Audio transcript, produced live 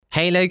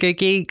Hey Logo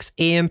Geeks,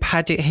 Ian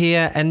Paget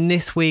here, and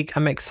this week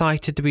I'm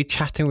excited to be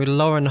chatting with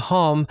Lauren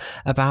Hom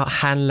about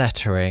hand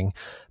lettering.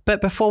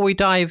 But before we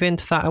dive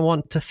into that, I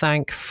want to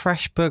thank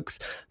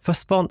FreshBooks for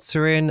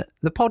sponsoring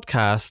the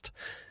podcast.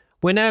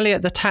 We're nearly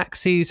at the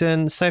tax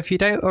season, so if you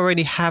don't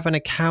already have an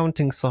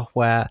accounting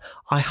software,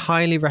 I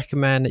highly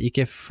recommend that you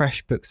give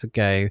FreshBooks a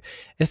go.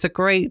 It's a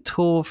great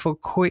tool for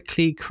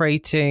quickly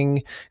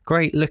creating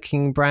great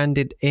looking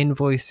branded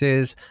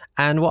invoices.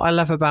 And what I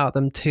love about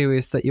them too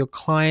is that your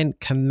client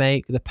can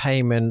make the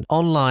payment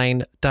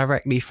online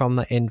directly from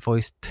the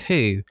invoice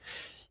too.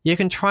 You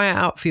can try it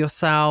out for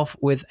yourself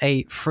with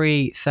a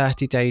free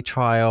 30-day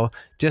trial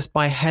just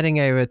by heading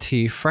over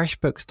to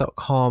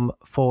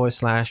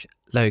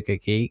freshbooks.com/Logo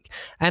Geek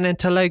and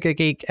enter Logo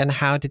Geek and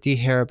How Did You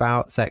Hear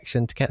About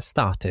section to get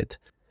started.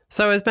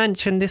 So as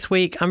mentioned this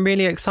week, I'm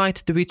really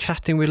excited to be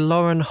chatting with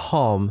Lauren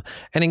Hom,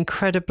 an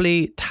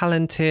incredibly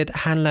talented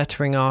hand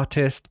lettering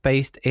artist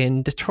based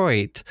in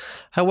Detroit.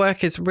 Her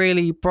work is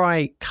really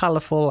bright,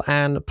 colourful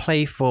and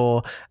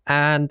playful.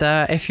 And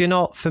if you're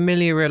not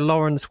familiar with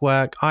Lauren's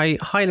work, I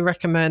highly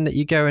recommend that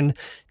you go and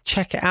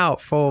check it out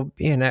for,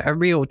 a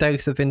real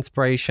dose of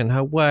inspiration.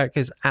 Her work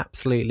is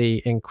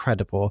absolutely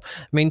incredible.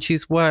 I mean,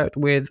 she's worked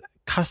with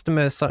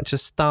customers such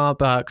as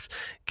Starbucks,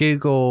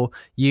 Google,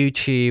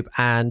 YouTube,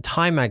 and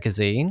Time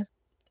Magazine.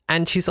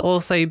 And she's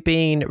also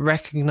been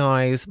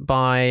recognized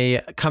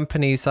by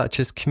companies such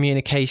as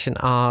Communication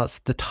Arts,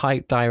 the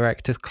Type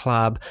Directors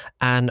Club,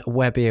 and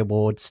Webby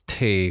Awards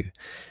too.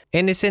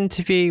 In this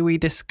interview, we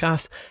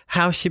discuss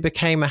how she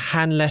became a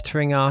hand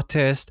lettering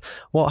artist,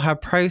 what her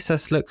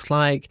process looks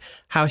like,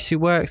 how she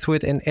works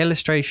with an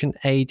illustration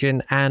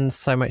agent, and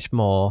so much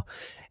more.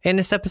 In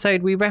this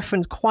episode, we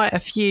reference quite a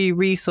few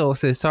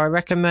resources, so I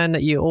recommend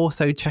that you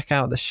also check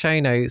out the show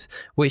notes,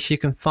 which you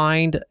can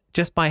find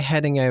just by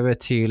heading over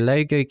to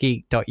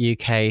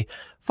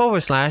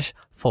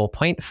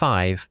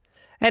logogeek.uk/4.5.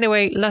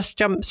 Anyway, let's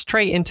jump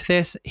straight into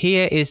this.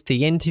 Here is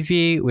the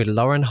interview with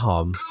Lauren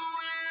Hom.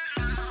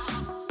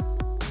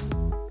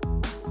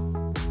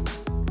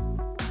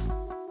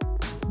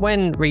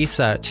 When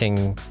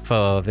researching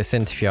for this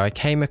interview, I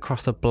came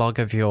across a blog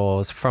of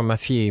yours from a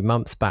few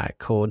months back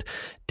called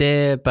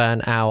Dear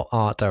Burnout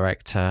Art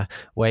Director,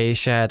 where you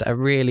shared a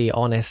really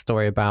honest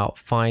story about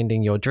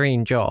finding your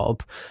dream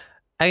job,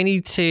 only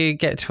to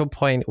get to a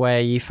point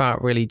where you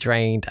felt really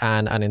drained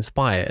and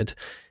uninspired.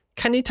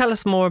 Can you tell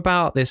us more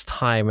about this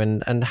time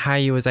and how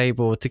you was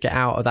able to get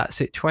out of that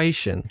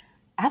situation?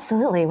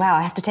 Absolutely. Wow.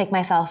 I have to take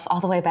myself all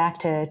the way back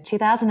to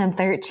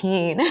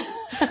 2013.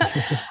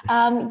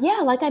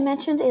 Like I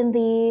mentioned in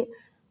the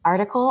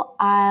article,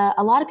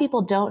 a lot of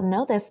people don't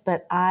know this,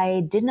 but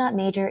I did not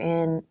major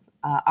in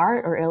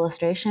art or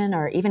illustration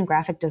or even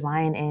graphic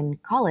design in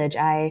college.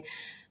 I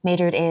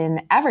majored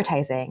in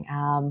advertising,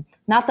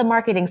 not the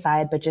marketing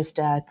side, but just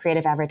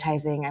creative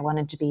advertising. I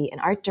wanted to be an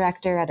art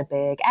director at a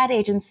big ad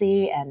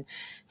agency. And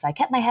so I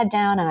kept my head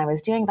down and I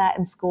was doing that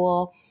in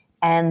school.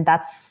 And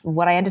that's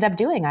what I ended up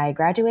doing. I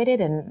graduated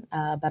and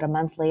about a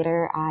month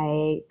later,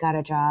 I got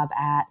a job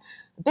at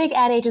a big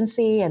ad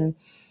agency and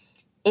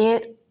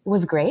it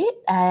was great.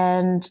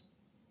 And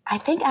I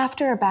think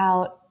after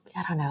about,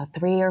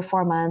 3 or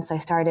 4 months, I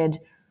started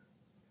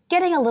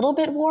getting a little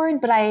bit worn,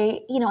 but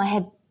I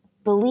had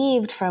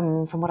believed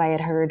from what I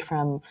had heard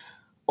from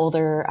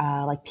older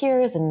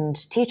peers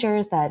and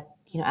teachers that,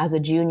 as a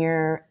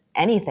junior,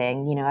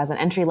 anything, as an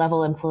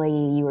entry-level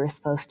employee, you were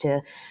supposed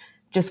to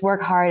just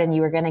work hard and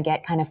you were going to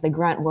get kind of the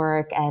grunt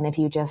work. And if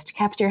you just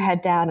kept your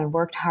head down and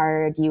worked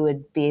hard, you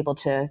would be able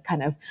to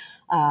kind of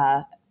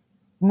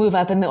move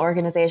up in the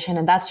organization.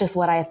 And that's just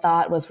what I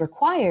thought was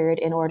required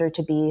in order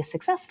to be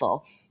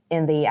successful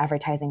in the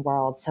advertising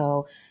world.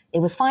 So it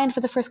was fine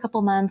for the first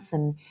couple months.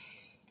 And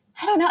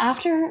I don't know,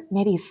 after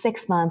maybe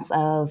 6 months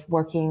of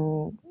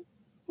working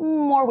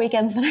more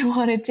weekends than I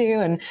wanted to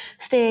and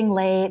staying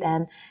late.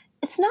 And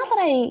it's not that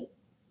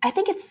I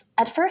think it's,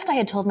 at first I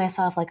had told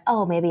myself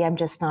maybe I'm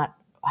just not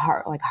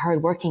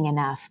hardworking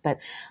enough, but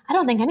I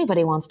don't think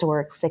anybody wants to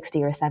work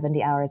 60 or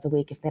 70 hours a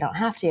week if they don't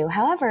have to.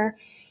 However,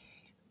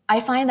 I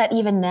find that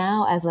even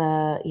now as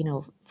a,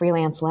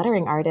 freelance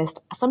lettering artist,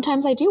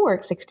 sometimes I do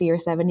work 60 or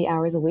 70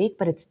 hours a week,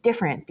 but it's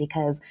different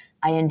because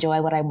I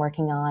enjoy what I'm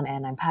working on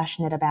and I'm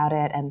passionate about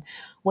it. And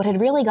what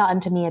had really gotten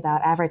to me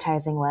about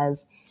advertising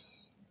was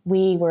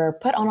we were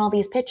put on all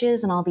these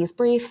pitches and all these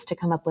briefs to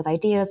come up with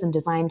ideas and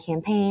design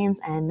campaigns,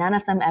 and none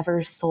of them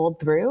ever sold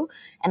through.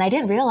 And I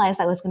didn't realize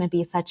that was going to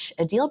be such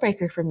a deal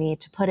breaker for me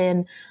to put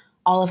in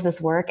all of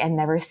this work and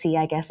never see,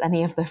 I guess,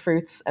 any of the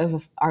fruits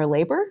of our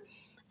labor.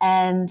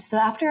 And so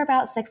after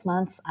about 6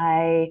 months,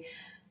 I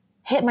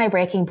hit my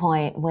breaking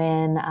point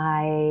when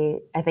I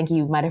think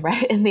you might have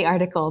read it in the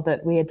article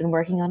that we had been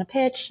working on a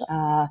pitch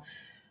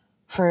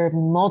for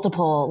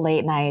multiple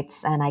late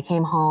nights. And I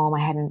came home, I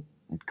hadn't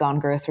gone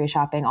grocery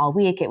shopping all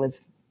week. It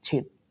was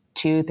 2,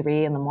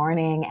 3 in the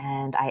morning,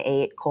 and I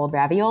ate cold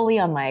ravioli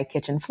on my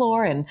kitchen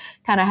floor and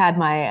kind of had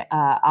my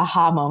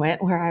aha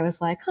moment where I was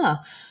like,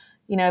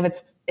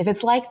 if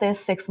it's like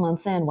this 6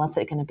 months in, what's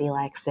it going to be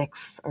like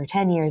 6 or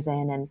 10 years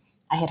in? And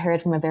I had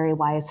heard from a very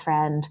wise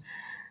friend,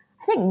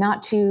 I think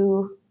not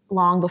too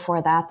long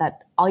before that, that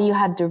all you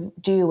had to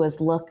do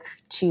was look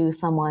to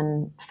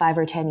someone 5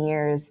 or 10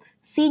 years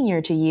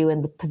senior to you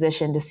in the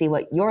position to see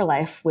what your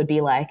life would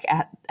be like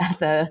at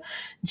the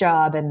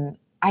job. And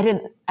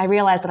I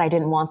realized that I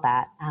didn't want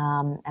that.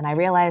 And I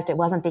realized it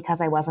wasn't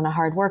because I wasn't a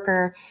hard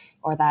worker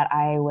or that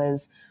I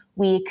was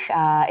weak.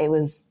 It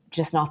was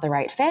just not the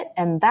right fit.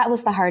 And that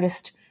was the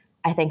hardest,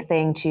 I think,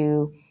 thing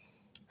to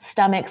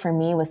stomach for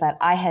me, was that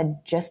I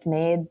had just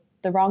made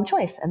the wrong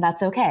choice, and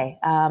that's okay.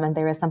 And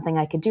there is something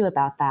I could do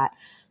about that.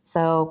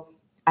 So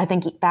I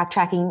think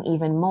backtracking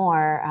even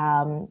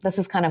more, this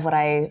is kind of what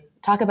I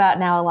talk about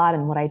now a lot,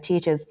 and what I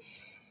teach is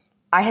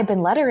I had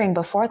been lettering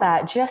before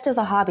that just as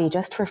a hobby,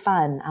 just for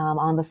fun,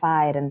 on the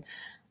side. And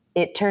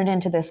it turned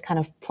into this kind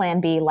of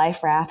plan B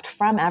life raft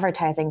from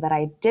advertising that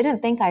I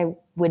didn't think I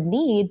would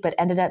need, but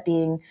ended up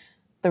being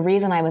the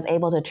reason I was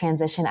able to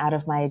transition out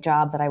of my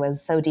job that I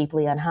was so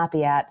deeply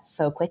unhappy at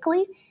so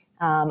quickly.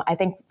 I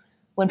think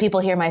when people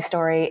hear my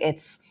story,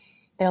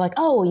 they're like,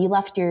 oh, you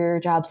left your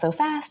job so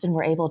fast and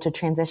were able to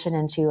transition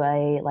into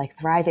a like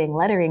thriving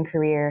lettering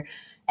career.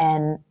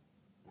 And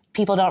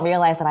people don't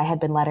realize that I had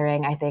been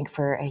lettering, I think,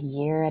 for a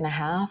year and a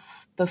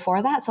half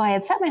before that. So I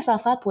had set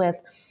myself up with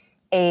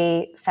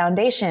a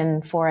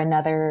foundation for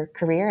another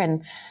career.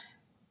 And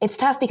it's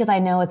tough because I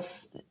know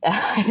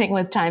I think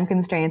with time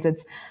constraints,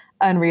 it's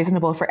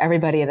unreasonable for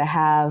everybody to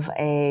have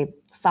a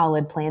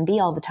solid plan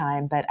B all the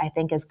time. But I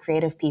think as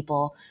creative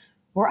people,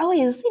 we're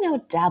always,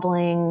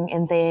 dabbling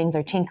in things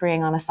or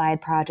tinkering on a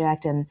side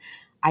project. And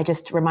I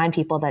just remind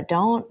people that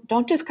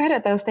don't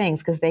discredit those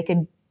things, because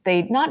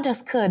they not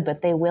just could,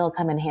 but they will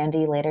come in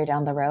handy later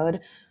down the road.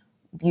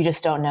 You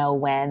just don't know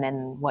when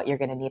and what you're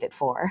going to need it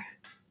for.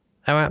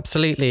 Oh,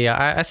 absolutely.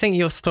 I think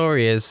your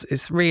story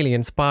is really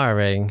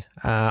inspiring.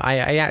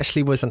 I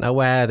actually wasn't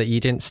aware that you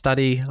didn't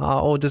study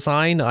art or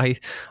design.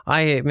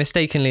 I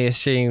mistakenly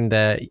assumed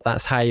that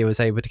that's how you was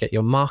able to get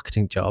your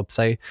marketing job.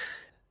 So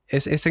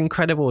it's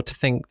incredible to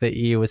think that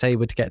you was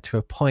able to get to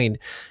a point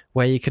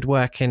where you could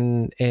work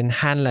in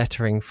hand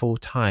lettering full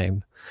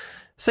time.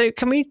 So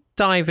can we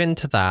dive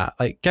into that?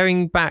 Like,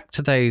 going back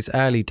to those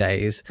early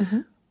days,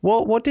 mm-hmm.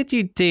 What did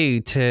you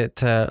do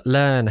to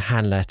learn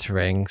hand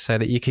lettering so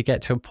that you could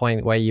get to a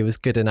point where you was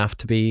good enough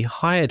to be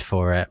hired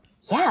for it?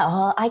 Yeah,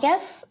 well, I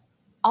guess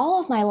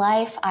all of my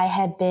life I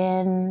had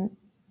been,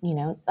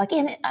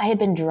 I had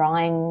been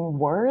drawing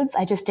words.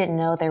 I just didn't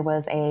know there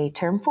was a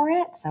term for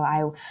it. So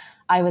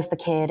I was the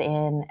kid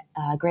in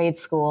grade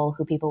school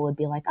who people would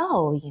be like,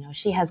 oh,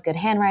 she has good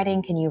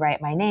handwriting. Can you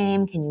write my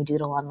name? Can you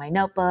doodle on my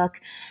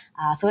notebook?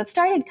 So it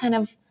started kind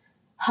of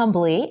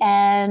humbly.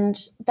 And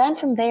then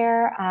from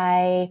there,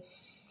 I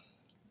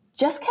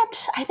just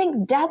kept, I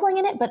think, dabbling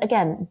in it. But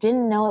again,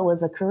 didn't know it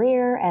was a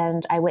career.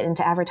 And I went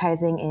into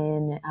advertising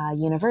in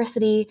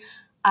university.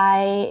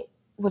 I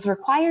was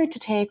required to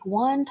take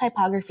one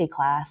typography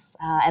class.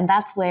 And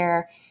that's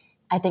where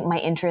I think my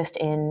interest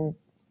in,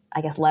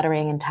 I guess,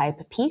 lettering and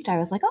type peaked. I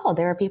was like, oh,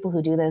 there are people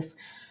who do this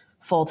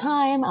full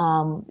time.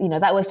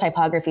 That was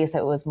typography, so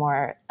it was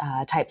more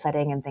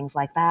typesetting and things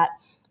like that.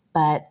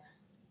 But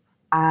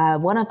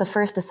one of the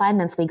first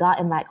assignments we got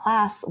in that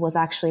class was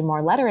actually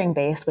more lettering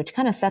based, which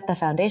kind of set the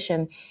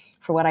foundation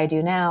for what I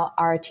do now.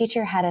 Our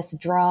teacher had us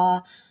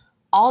draw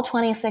all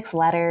 26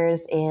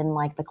 letters in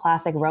like the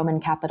classic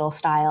Roman capital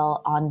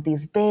style on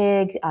these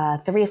big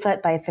 3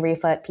 foot by 3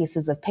 foot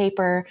pieces of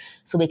paper,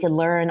 so we could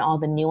learn all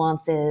the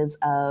nuances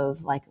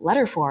of like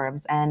letter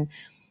forms. And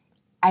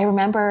I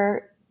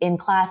remember in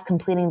class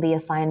completing the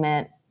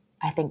assignment,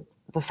 I think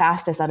the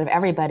fastest out of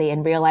everybody,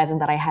 and realizing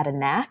that I had a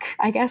knack,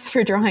 I guess,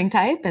 for drawing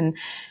type. And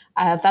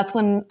that's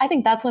when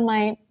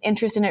my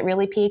interest in it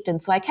really peaked.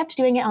 And so I kept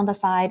doing it on the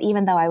side,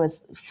 even though I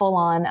was full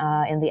on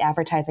in the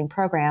advertising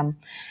program.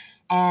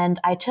 And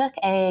I took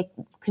a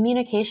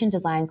communication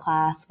design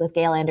class with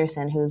Gail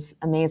Anderson, who's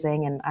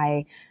amazing. And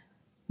I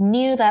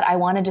knew that I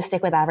wanted to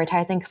stick with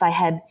advertising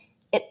because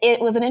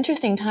it was an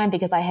interesting time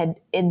because I had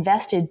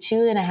invested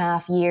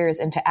 2.5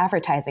 years into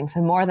advertising,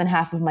 so more than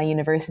half of my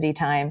university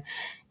time.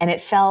 And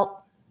it felt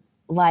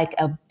like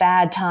a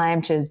bad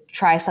time to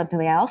try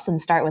something else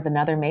and start with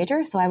another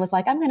major. So I was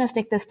like, I'm going to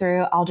stick this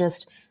through. I'll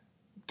just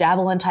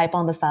dabble and type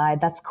on the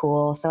side. That's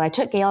cool. So I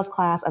took Gail's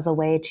class as a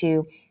way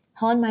to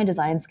hone my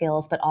design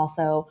skills, but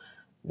also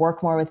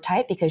work more with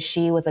type, because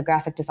she was a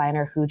graphic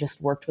designer who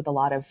just worked with a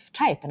lot of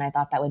type. And I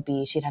thought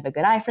she'd have a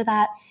good eye for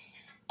that.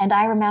 And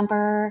I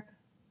remember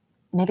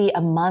maybe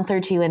a month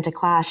or two into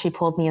class, she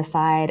pulled me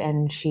aside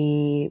and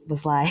she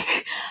was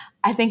like,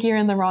 I think you're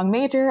in the wrong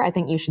major. I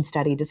think you should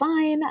study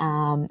design.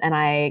 And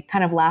I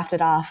kind of laughed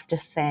it off,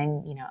 just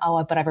saying,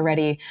 but I've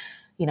already,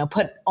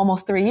 put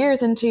almost 3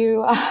 years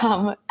into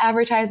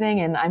advertising,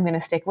 and I'm going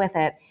to stick with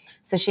it.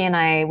 So she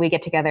and we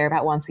get together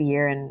about once a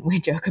year and we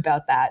joke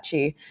about that.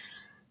 She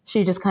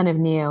just kind of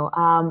knew.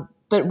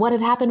 But what had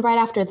happened right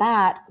after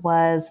that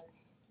was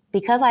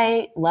because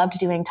I loved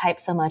doing type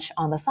so much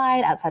on the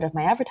side outside of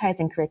my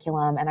advertising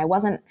curriculum, and I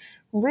wasn't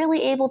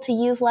really able to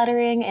use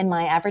lettering in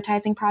my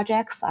advertising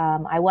projects.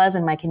 I was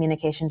in my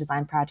communication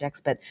design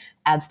projects, but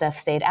ad stuff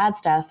stayed ad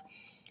stuff.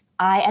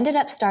 I ended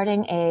up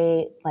starting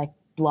a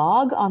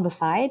blog on the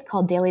side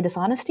called Daily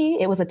Dishonesty.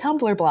 It was a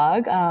Tumblr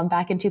blog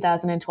back in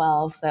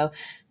 2012. So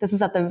this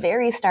is at the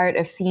very start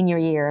of senior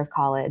year of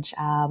college.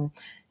 And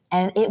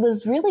it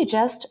was really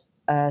just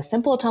a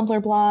simple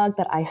Tumblr blog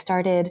that I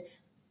started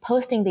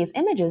posting these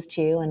images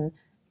to. And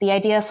the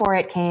idea for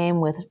it came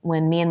with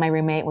when me and my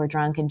roommate were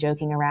drunk and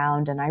joking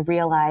around. And I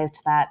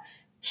realized that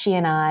she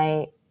and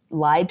I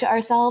lied to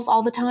ourselves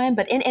all the time,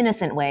 but in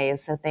innocent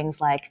ways. So things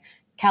like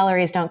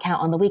calories don't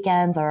count on the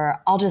weekends, or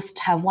I'll just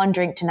have one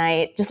drink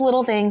tonight. Just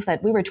little things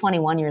that we were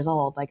 21 years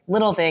old, like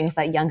little things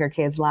that younger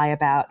kids lie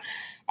about.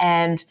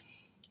 And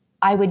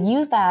I would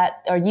use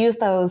that or use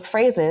those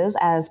phrases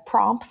as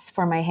prompts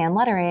for my hand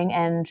lettering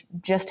and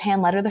just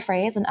hand letter the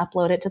phrase and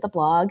upload it to the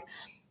blog.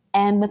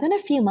 And within a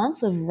few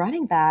months of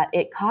running that,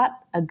 it caught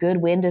a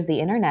good wind of the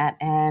internet,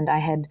 and I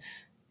had,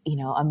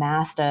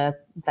 amassed a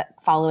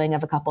following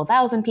of a couple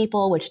thousand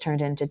people, which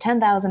turned into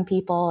 10,000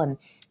 people. And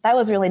that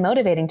was really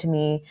motivating to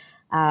me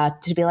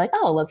to be like,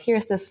 oh, look,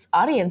 here's this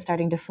audience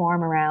starting to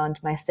form around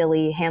my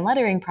silly hand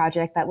lettering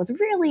project that was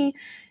really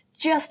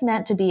just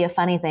meant to be a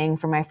funny thing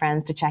for my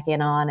friends to check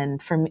in on,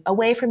 and a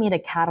way for me to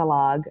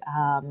catalog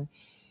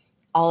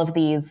all of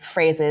these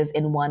phrases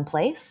in one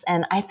place.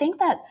 And I think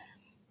that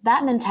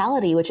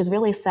mentality, which has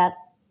really set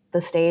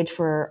the stage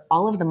for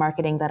all of the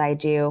marketing that I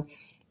do,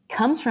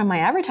 comes from my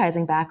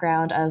advertising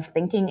background of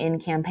thinking in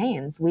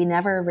campaigns. We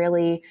never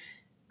really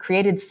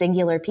created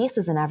singular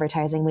pieces in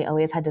advertising. We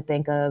always had to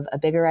think of a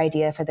bigger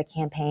idea for the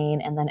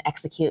campaign and then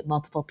execute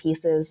multiple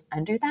pieces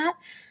under that.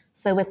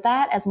 So with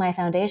that as my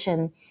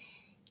foundation,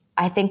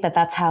 I think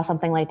that's how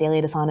something like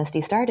Daily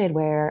Dishonesty started,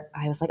 where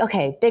I was like,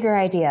 okay, bigger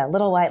idea,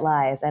 little white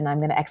lies, and I'm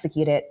going to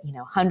execute it,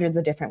 hundreds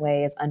of different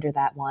ways under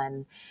that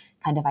one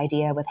kind of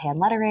idea with hand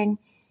lettering.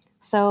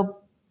 So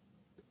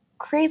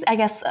crazy, I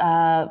guess,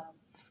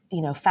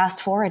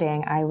 fast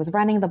forwarding, I was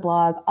running the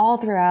blog all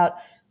throughout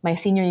my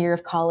senior year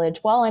of college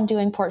while I'm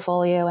doing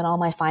portfolio and all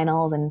my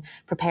finals and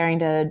preparing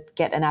to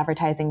get an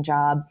advertising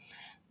job.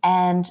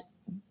 And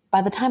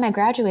by the time I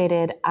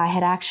graduated, I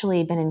had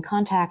actually been in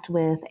contact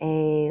with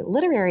a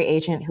literary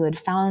agent who had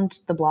found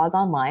the blog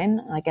online,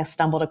 I guess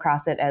stumbled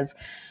across it as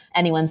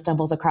anyone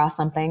stumbles across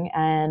something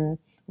and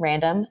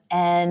random.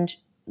 And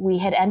we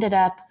had ended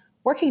up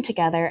working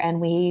together, and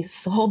we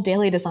sold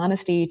Daily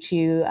Dishonesty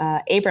to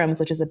Abrams,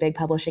 which is a big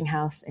publishing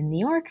house in New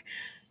York.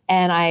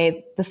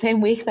 And the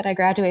same week that I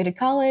graduated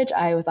college,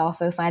 I was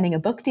also signing a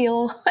book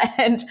deal.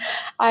 And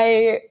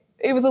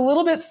it was a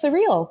little bit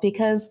surreal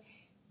because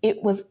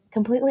it was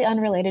completely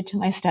unrelated to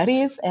my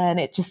studies. And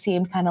it just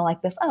seemed kind of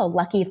like this,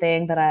 lucky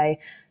thing that I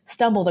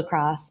stumbled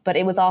across. But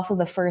it was also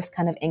the first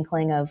kind of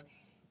inkling of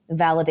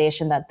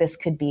validation that this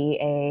could be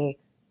a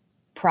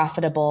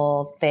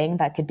profitable thing,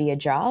 that could be a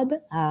job.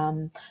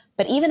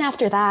 But even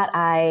after that,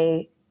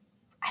 I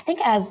think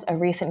as a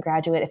recent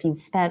graduate, if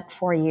you've spent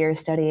 4 years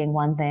studying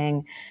one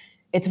thing,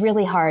 it's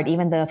really hard,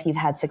 even though if you've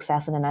had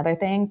success in another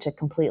thing, to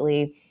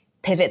completely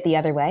pivot the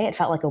other way. It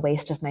felt like a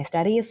waste of my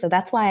studies. So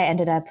that's why I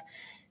ended up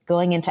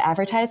going into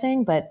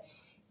advertising.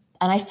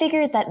 And I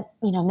figured that,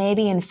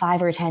 maybe in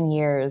 5 or 10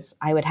 years,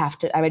 I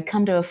would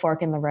come to a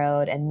fork in the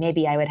road, and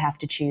maybe I would have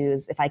to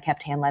choose if I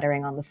kept hand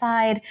lettering on the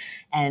side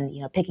and,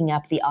 picking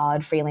up the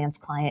odd freelance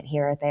client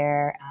here or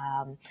there.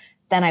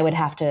 Then I would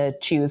have to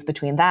choose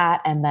between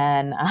that and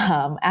then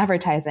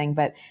advertising.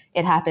 But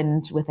it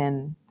happened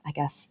within, I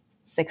guess,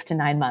 6 to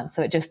 9 months.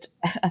 So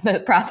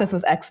the process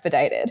was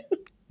expedited.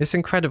 It's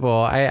incredible.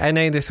 I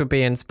know this would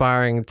be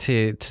inspiring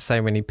to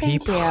so many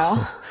people. Thank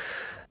you.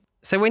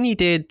 So when you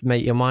did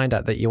make your mind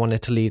up that you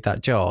wanted to leave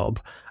that job,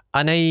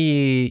 I know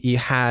you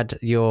had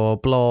your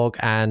blog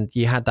and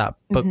you had that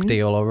book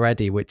deal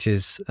already, which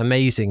is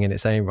amazing in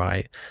its own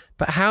right.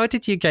 But how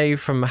did you go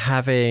from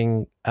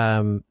having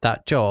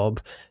that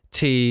job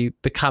to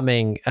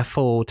becoming a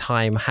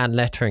full-time hand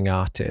lettering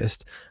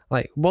artist?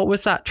 Like, what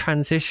was that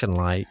transition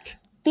like?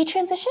 The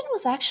transition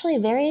was actually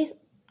very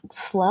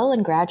slow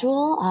and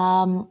gradual.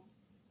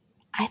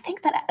 I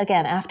think that,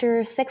 again,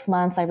 after 6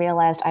 months, I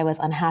realized I was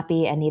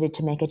unhappy and needed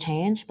to make a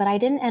change, but I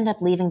didn't end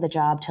up leaving the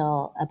job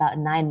till about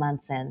 9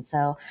 months in.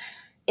 So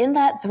in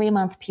that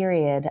 3-month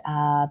period,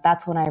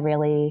 that's when I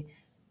really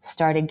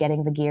started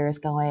getting the gears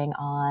going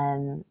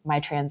on my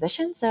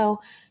transition.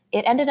 So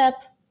it ended up,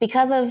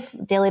 because of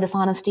Daily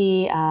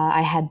Dishonesty,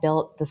 I had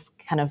built this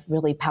kind of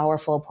really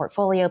powerful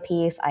portfolio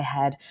piece. I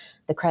had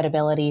the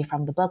credibility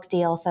from the book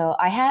deal. So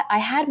I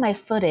had my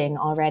footing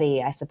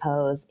already, I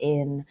suppose,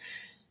 in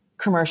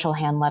commercial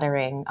hand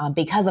lettering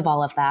because of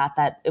all of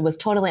that it was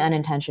totally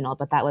unintentional,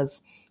 but that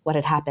was what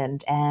had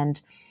happened.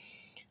 And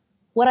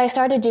what I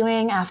started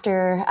doing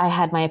after I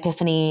had my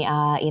epiphany,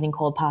 eating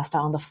cold pasta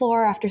on the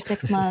floor after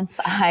 6 months,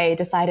 I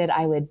decided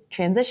I would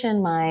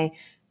transition my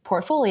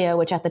portfolio,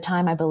 which at the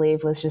time I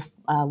believe was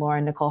just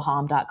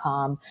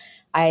laurennicolehom.com,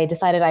 I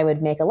decided I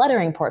would make a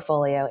lettering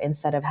portfolio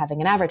instead of having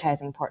an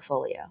advertising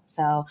portfolio.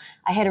 So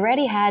I had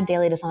already had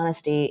Daily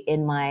Dishonesty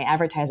in my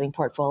advertising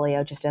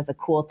portfolio just as a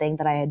cool thing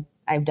that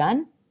I've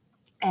done.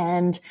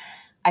 And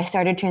I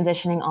started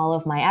transitioning all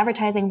of my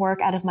advertising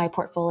work out of my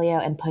portfolio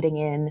and putting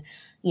in,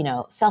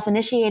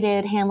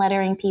 self-initiated hand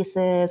lettering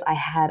pieces. I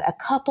had a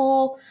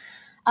couple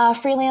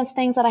freelance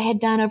things that I had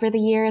done over the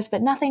years,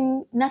 but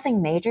nothing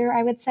major,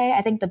 I would say.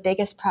 I think the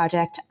biggest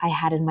project I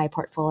had in my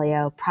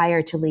portfolio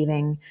prior to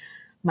leaving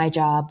my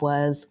job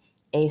was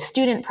a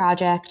student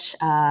project.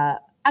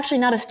 Actually,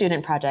 not a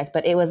student project,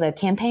 but it was a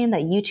campaign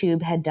that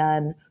YouTube had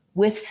done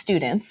with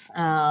students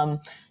to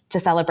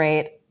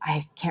celebrate.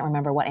 I can't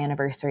remember what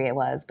anniversary it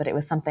was, but it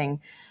was something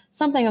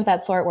of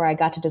that sort where I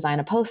got to design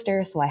a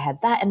poster. So I had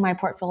that in my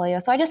portfolio.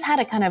 So I just had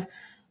a kind of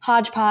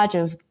hodgepodge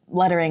of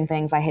lettering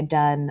things I had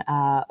done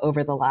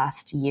over the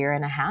last year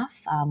and a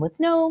half with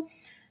no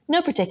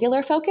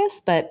particular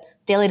focus, but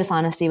Daily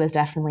Dishonesty was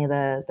definitely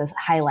the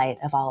highlight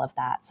of all of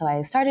that. So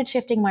I started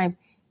shifting my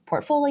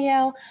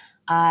portfolio.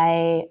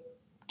 I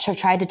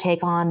tried to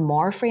take on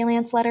more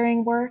freelance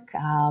lettering work.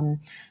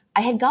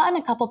 I had gotten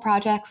a couple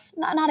projects,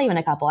 not even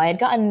a couple. I had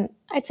gotten,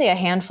 I'd say a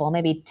handful,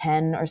 maybe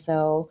 10 or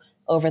so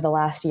over the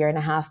last year and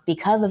a half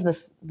because of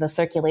the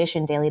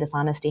circulation Daily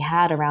Dishonesty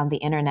had around the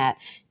internet.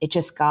 It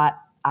just got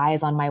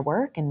eyes on my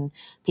work, and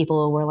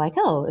people were like,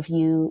 "Oh,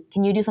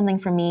 can you do something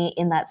for me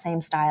in that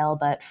same style,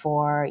 but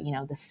for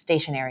the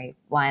stationery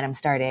line I'm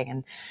starting?"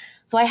 And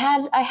so I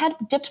had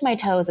dipped my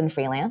toes in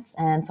freelance,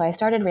 and so I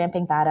started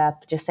ramping that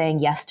up, just saying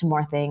yes to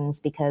more things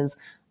because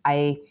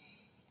I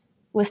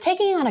was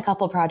taking on a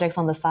couple projects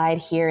on the side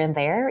here and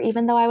there,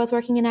 even though I was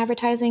working in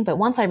advertising. But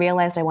once I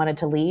realized I wanted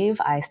to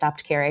leave, I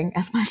stopped caring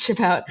as much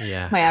about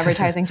my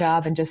advertising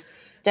job and just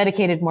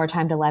dedicated more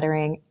time to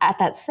lettering. At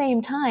that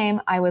same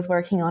time, I was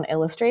working on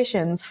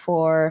illustrations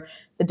for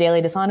the Daily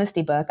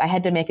Dishonesty book. I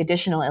had to make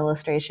additional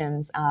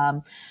illustrations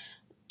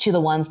to the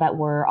ones that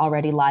were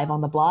already live on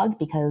the blog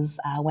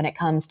because when it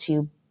comes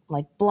to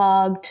like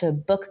blog to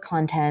book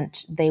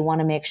content, they want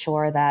to make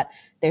sure that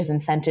there's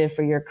incentive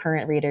for your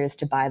current readers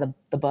to buy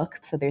the book.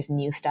 So there's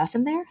new stuff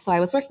in there. So I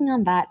was working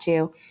on that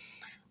too.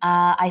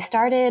 I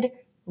started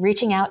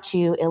reaching out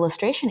to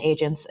illustration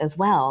agents as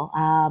well.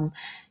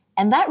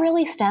 And that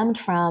really stemmed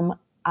from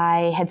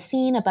I had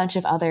seen a bunch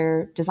of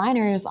other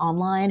designers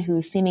online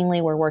who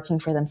seemingly were working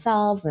for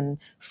themselves and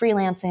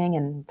freelancing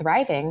and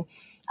thriving.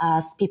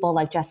 People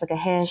like Jessica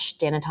Hish,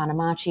 Dana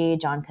Tanamachi,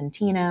 John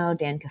Contino,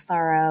 Dan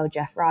Casaro,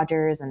 Jeff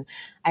Rogers. And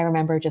I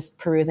remember just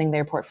perusing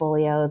their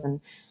portfolios,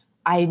 and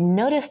I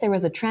noticed there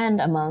was a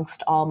trend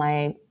amongst all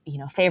my,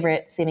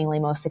 favorite, seemingly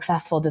most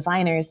successful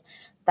designers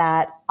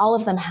that all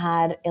of them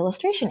had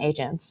illustration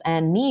agents.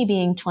 And me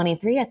being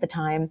 23 at the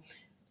time,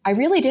 I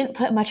really didn't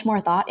put much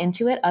more thought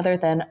into it other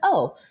than,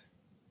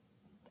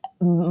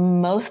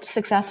 most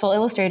successful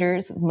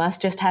illustrators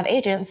must just have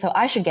agents, so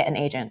I should get an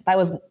agent. That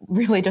was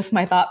really just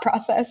my thought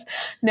process.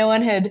 No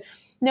one had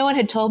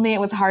told me it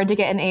was hard to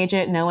get an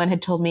agent. No one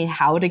had told me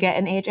how to get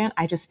an agent.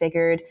 I just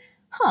figured,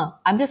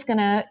 I'm just going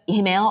to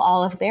email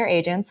all of their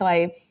agents. So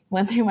I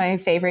went through my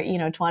favorite,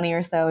 20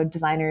 or so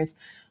designers'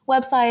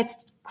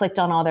 websites, clicked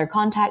on all their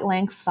contact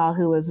links, saw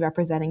who was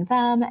representing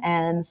them,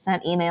 and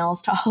sent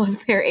emails to all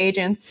of their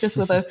agents just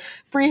with a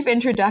brief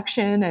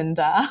introduction. And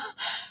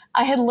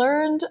I had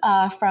learned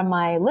from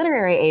my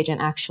literary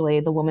agent, actually,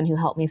 the woman who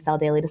helped me sell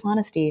Daily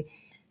Dishonesty,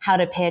 how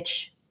to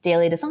pitch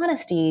Daily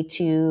Dishonesty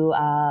to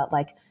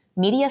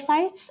media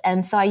sites.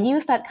 And so I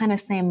used that kind of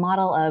same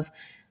model of,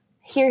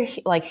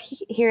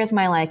 here's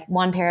my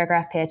one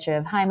paragraph pitch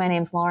of, "Hi, my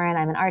name's Lauren.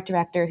 I'm an art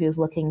director who's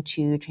looking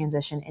to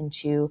transition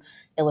into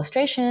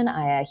illustration.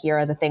 Here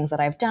are the things that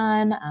I've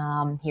done.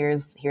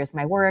 Here's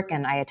my work."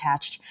 And I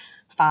attached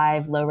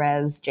 5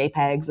 low-res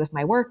JPEGs of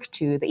my work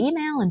to the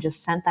email and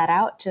just sent that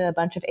out to a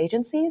bunch of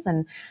agencies.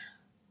 And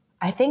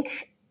I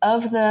think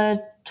of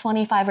the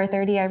 25 or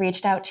 30 I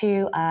reached out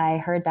to, I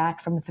heard back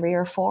from 3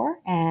 or 4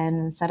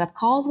 and set up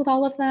calls with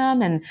all of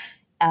them. And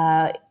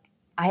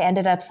I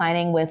ended up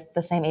signing with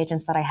the same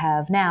agents that I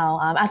have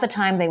now. At the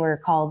time, they were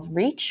called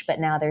Reach, but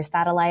now they're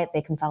Satellite.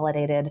 They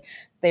consolidated.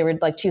 They were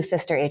like 2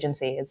 sister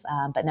agencies,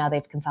 but now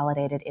they've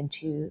consolidated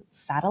into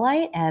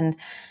Satellite. And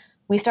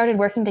we started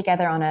working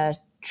together on a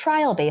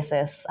trial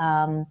basis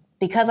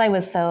because I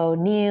was so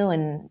new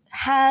and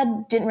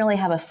didn't really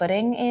have a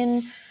footing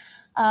in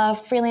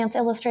freelance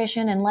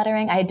illustration and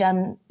lettering. I had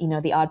done,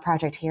 the odd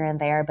project here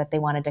and there, but they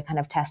wanted to kind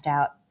of test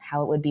out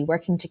how it would be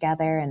working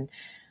together. And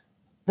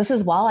this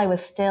is while I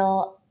was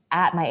still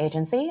at my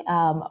agency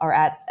or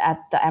at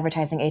the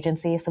advertising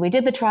agency. So we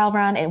did the trial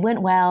run. It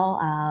went well.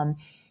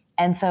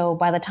 And so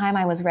by the time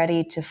I was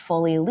ready to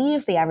fully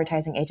leave the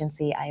advertising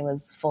agency, I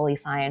was fully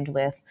signed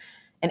with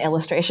an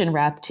illustration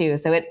rep too.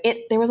 So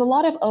there was a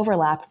lot of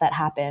overlap that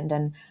happened.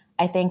 And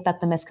I think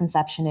that the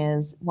misconception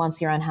is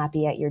once you're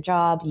unhappy at your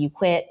job, you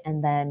quit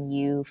and then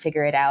you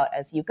figure it out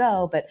as you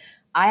go. But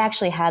I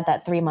actually had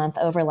that 3-month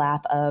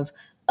overlap of,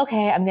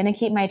 okay, I'm going to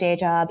keep my day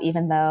job,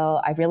 even though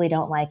I really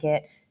don't like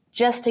it,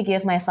 just to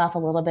give myself a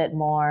little bit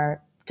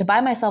more to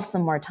buy myself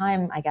some more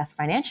time, I guess,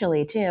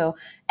 financially too.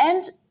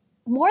 And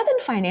more than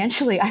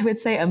financially, I would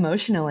say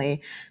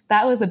emotionally,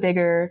 that was a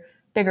bigger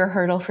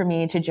hurdle for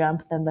me to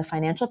jump than the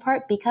financial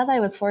part, because I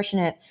was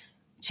fortunate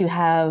to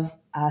have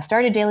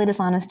started Daily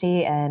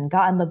Dishonesty and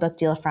gotten the book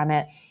deal from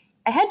it.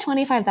 I had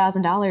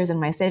 $25,000 in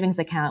my savings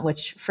account,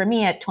 which for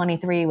me at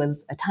 23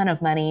 was a ton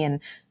of money. And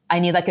I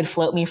knew that could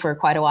float me for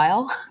quite a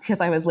while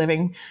because I was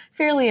living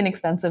fairly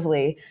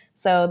inexpensively.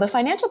 So the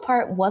financial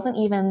part wasn't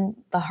even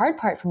the hard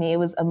part for me. It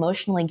was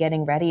emotionally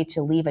getting ready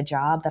to leave a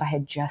job that I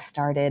had just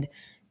started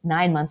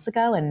 9 months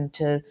ago, and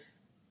to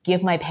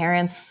give my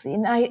parents,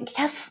 I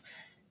guess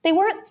they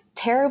weren't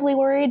terribly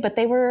worried, but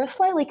they were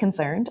slightly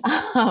concerned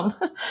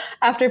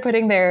after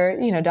putting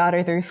their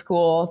daughter through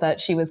school,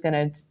 that she was going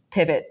to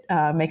pivot,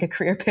 make a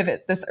career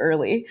pivot this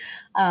early.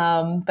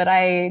 But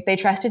they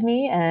trusted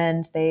me,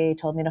 and they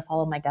told me to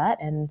follow my gut.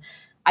 And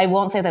I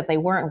won't say that they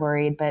weren't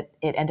worried, but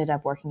it ended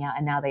up working out,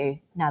 and now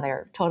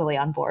they're totally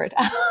on board.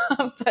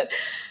 But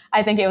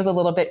I think it was a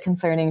little bit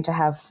concerning to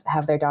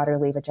have their daughter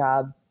leave a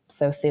job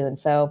so soon.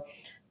 So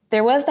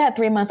there was that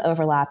 3-month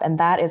overlap, and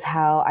that is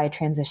how I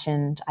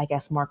transitioned, I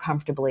guess, more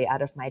comfortably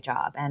out of my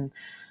job. And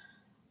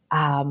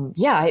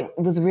it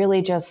was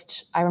really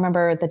just, I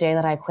remember the day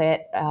that I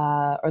quit,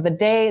 or the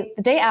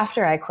day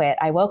after I quit,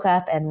 I woke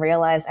up and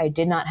realized I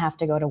did not have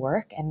to go to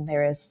work. And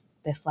there is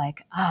this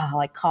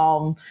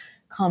calm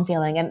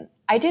feeling. And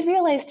I did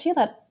realize too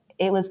that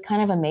it was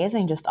kind of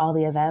amazing, just all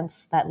the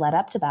events that led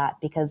up to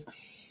that, because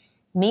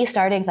me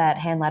starting that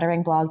hand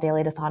lettering blog,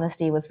 Daily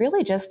Dishonesty, was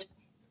really just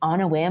on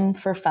a whim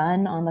for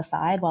fun on the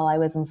side while I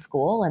was in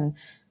school. And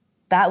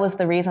that was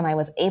the reason I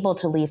was able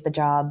to leave the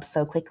job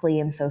so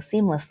quickly and so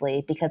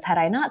seamlessly, because had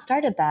I not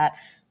started that,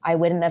 I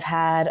wouldn't have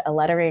had a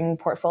lettering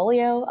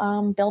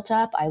portfolio built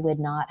up. I would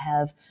not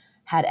have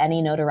had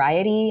any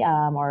notoriety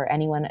or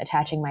anyone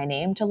attaching my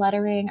name to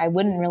lettering. I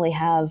wouldn't really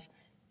have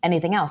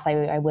anything else.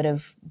 I would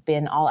have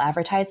been all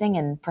advertising,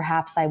 and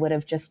perhaps I would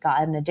have just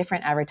gotten a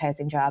different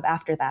advertising job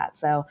after that.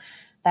 So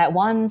that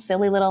one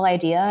silly little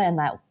idea and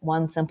that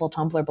one simple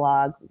Tumblr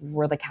blog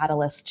were the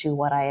catalyst to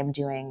what I am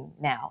doing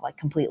now,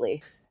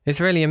 completely. It's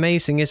really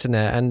amazing, isn't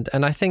it?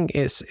 And I think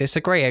it's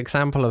a great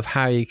example of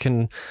how you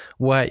can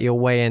work your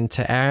way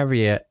into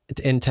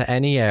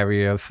any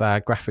area of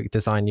graphic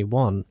design you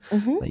want.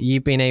 Mm-hmm.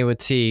 You've been able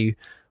to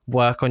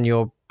work on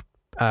your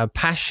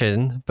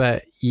passion,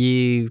 but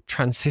you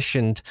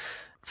transitioned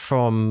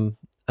from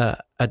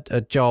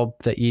a job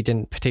that you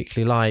didn't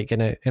particularly like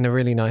in a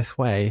really nice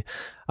way.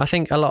 I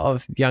think a lot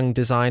of young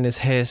designers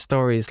hear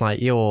stories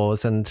like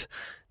yours, and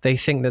they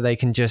think that they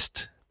can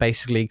just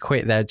basically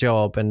quit their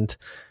job and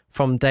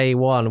from day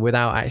one,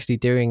 without actually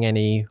doing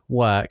any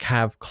work,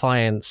 have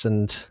clients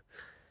and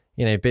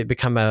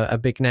become a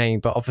big name.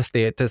 But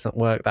obviously it doesn't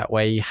work that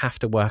way. You have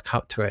to work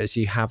up to it, as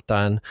you have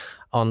done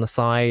on the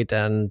side.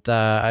 And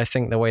I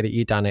think the way that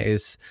you've done it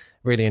is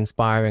really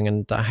inspiring,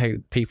 and I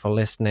hope people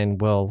listening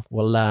will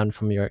learn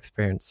from your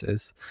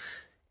experiences.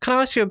 Can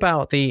I ask you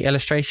about the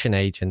illustration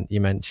agent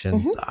you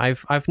mentioned?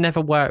 Mm-hmm. I've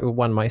never worked with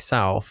one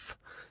myself.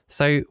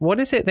 So what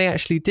is it they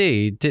actually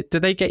do? Do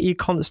they get you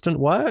constant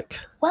work?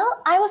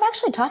 Well, I was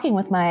actually talking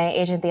with my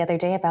agent the other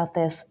day about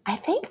this. I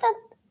think that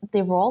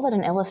the role that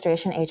an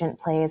illustration agent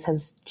plays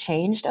has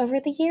changed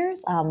over the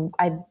years.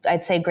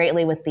 I'd say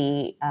greatly with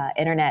the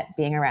internet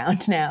being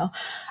around now.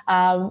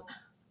 I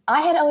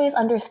had always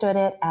understood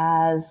it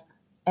as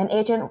an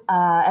agent,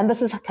 and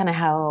this is kind of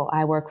how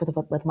I work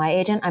with my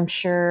agent. I'm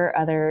sure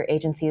other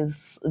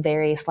agencies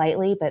vary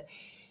slightly, but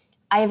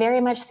I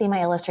very much see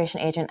my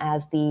illustration agent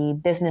as the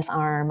business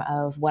arm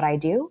of what I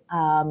do.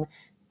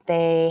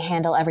 They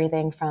handle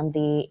everything from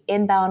the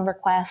inbound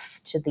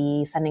requests to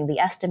the sending the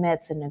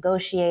estimates and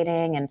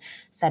negotiating and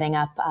setting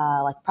up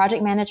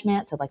project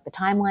management, so the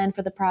timeline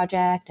for the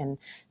project, and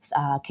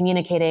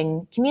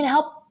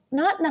help,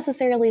 not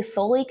necessarily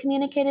solely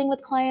communicating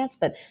with clients,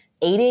 but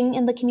aiding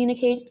in the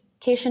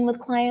communication with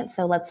clients.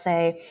 So let's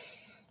say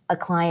a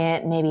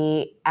client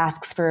maybe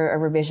asks for a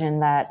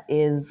revision that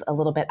is a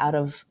little bit out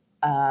of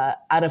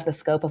the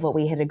scope of what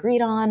we had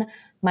agreed on.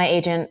 My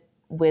agent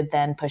would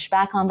then push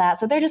back on that.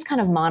 So they're just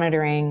kind of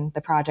monitoring the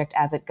project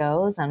as it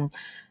goes. And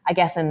I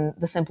guess in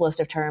the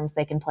simplest of terms,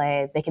 they can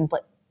play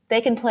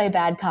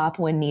bad cop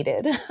when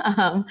needed.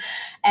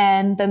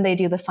 And then they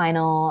do the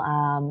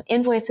final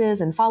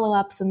invoices and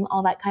follow-ups and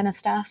all that kind of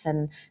stuff.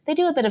 And they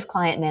do a bit of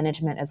client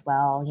management as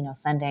well,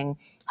 sending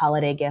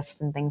holiday gifts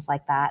and things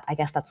like that. I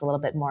guess that's a little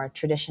bit more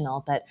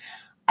traditional, but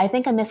I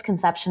think a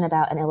misconception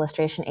about an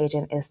illustration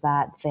agent is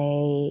that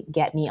they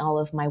get me all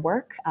of my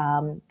work.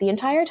 The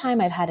entire time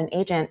I've had an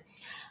agent,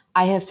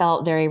 I have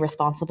felt very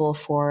responsible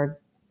for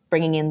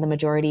bringing in the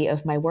majority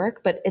of my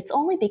work, but it's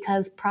only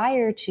because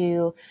prior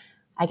to,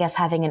 I guess,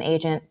 having an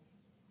agent,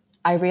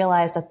 I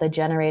realized that the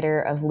generator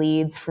of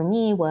leads for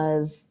me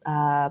was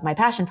my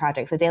passion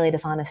project, so Daily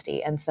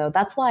Dishonesty. And so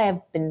that's why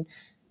I've been,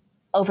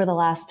 over the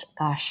last,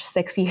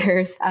 6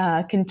 years,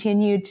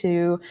 continued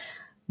to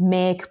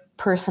make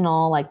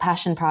personal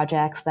passion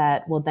projects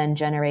that will then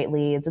generate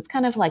leads. It's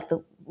kind of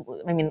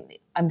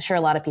I'm sure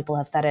a lot of people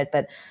have said it,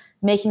 but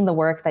making the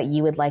work that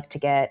you would like to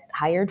get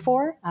hired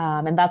for.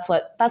 And that's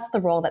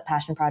the role that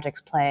passion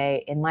projects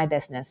play in my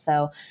business.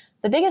 So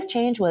the biggest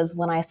change was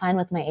when I signed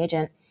with my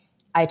agent,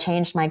 I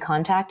changed my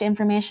contact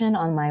information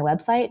on my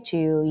website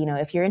to,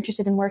 if you're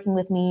interested in working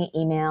with me,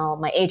 email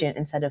my agent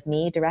instead of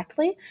me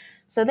directly.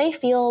 So they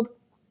field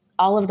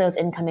all of those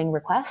incoming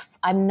requests.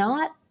 I'm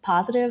not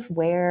positive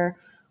where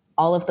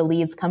all of the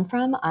leads come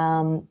from.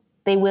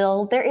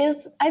 There is,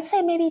 I'd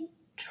say maybe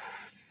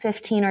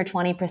 15 or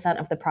 20%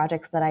 of the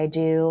projects that I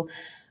do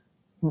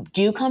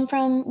come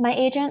from my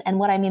agent. And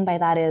what I mean by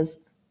that is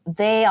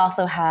they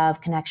also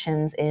have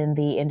connections in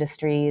the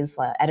industries,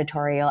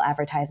 editorial,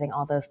 advertising,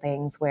 all those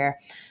things, where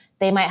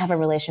they might have a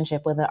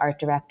relationship with an art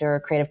director or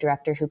creative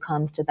director who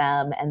comes to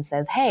them and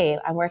says, hey,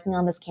 I'm working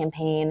on this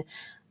campaign.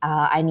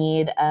 I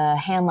need a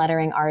hand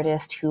lettering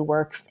artist who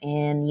works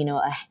in,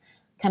 a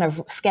kind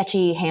of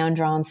sketchy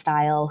hand-drawn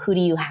style. Who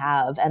do you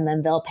have? And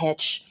then they'll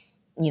pitch,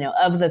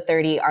 of the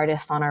 30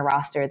 artists on our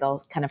roster,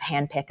 they'll kind of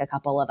handpick a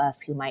couple of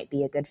us who might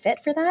be a good fit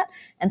for that.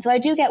 And so I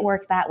do get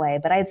work that way,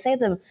 but I'd say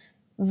the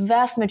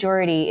vast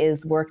majority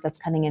is work that's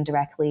coming in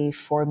directly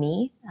for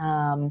me,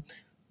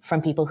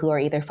 from people who are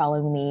either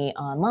following me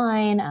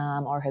online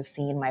or have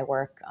seen my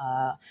work,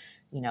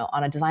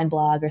 on a design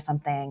blog or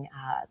something.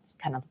 It's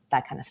kind of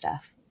that kind of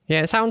stuff.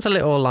 Yeah, it sounds a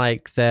little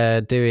like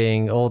they're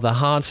doing all the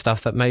hard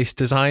stuff that most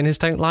designers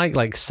don't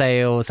like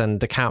sales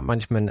and account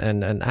management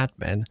and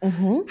admin.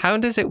 Mm-hmm. How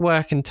does it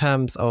work in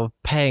terms of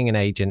paying an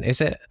agent? Is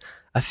it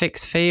a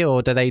fixed fee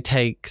or do they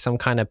take some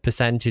kind of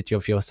percentage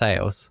of your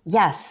sales?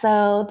 Yes.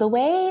 So the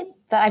way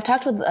that I've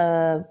talked with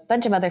a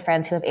bunch of other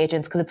friends who have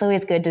agents, because it's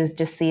always good to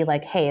just see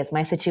like, hey, is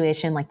my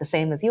situation like the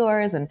same as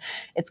yours? And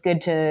it's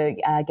good to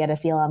get a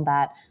feel on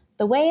that.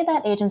 The way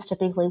that agents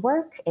typically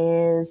work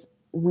is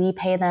we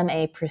pay them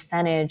a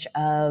percentage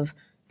of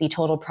the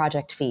total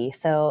project fee.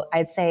 So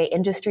I'd say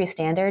industry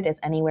standard is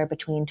anywhere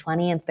between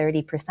 20 and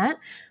 30%,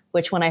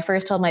 which when I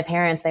first told my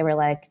parents, they were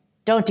like,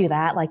 don't do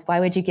that. Like, why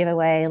would you give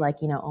away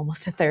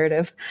almost a third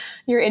of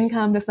your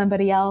income to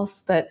somebody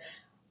else? But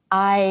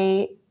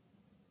my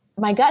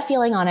gut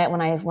feeling on it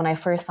when I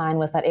first signed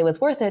was that it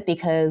was worth it,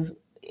 because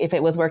if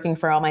it was working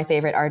for all my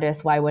favorite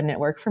artists, why wouldn't it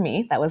work for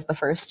me? That was the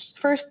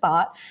first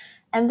thought.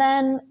 And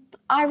then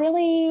I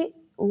really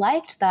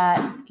liked that,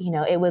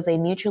 it was a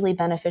mutually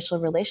beneficial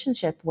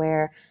relationship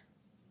where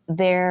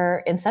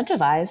they're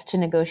incentivized to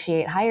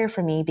negotiate higher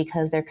for me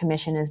because their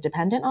commission is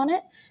dependent on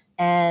it.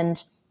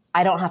 And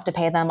I don't have to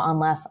pay them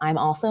unless I'm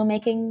also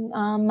making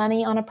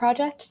money on a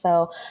project.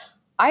 So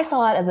I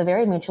saw it as a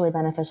very mutually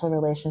beneficial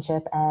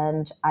relationship,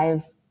 and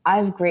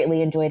I've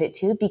greatly enjoyed it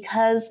too,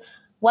 because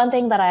one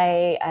thing that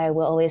I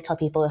will always tell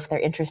people if they're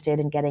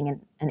interested in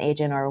getting an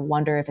agent or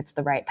wonder if it's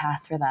the right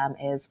path for them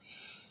is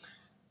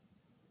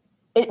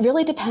it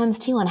really depends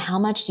too on how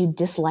much you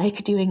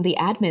dislike doing the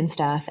admin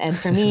stuff. And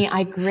for me,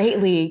 I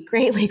greatly,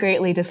 greatly,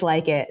 greatly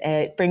dislike it.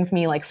 It brings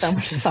me so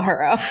much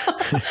sorrow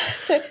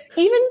to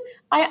even,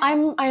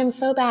 I am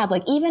so bad.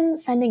 Even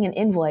sending an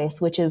invoice,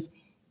 which is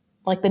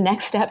the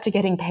next step to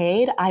getting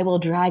paid, I will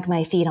drag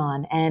my feet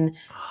on, and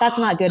that's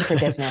not good for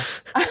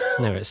business.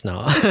 No, it's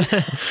not.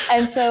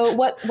 And so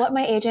what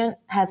my agent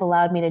has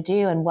allowed me to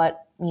do, and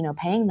what,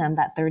 paying them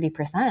that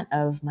 30%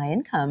 of my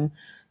income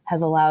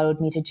has allowed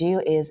me to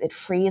do, is it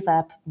frees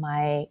up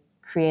my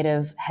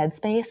creative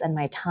headspace and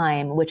my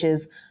time, which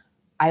is,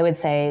 I would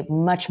say,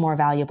 much more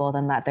valuable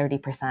than that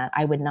 30%.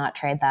 I would not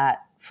trade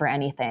that for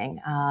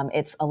anything.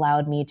 It's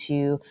allowed me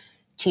to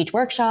teach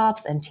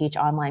workshops and teach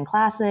online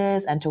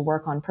classes and to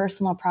work on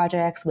personal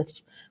projects,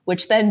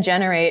 which then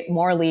generate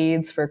more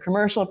leads for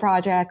commercial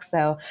projects.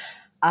 So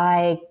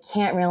I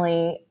can't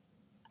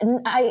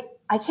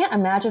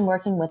imagine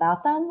working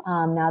without them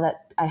now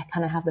that I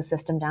kind of have the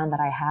system down that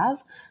I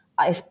have.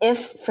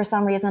 If for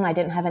some reason I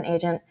didn't have an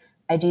agent,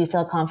 I do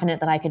feel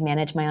confident that I could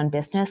manage my own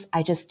business.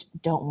 I just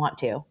don't want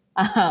to.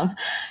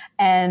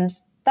 And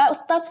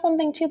that's one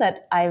thing too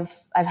that I've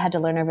had to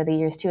learn over the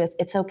years too, is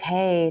it's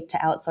okay to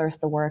outsource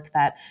the work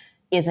that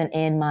isn't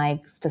in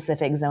my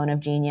specific zone of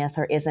genius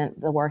or isn't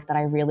the work that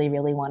I really,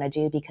 really want to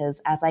do,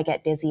 because as I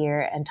get busier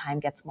and time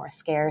gets more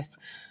scarce,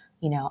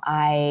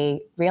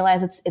 I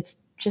realize it's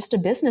just a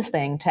business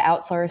thing to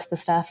outsource the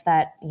stuff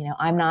that,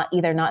 I'm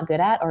either not good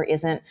at or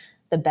isn't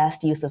the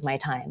best use of my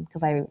time,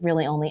 because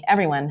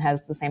everyone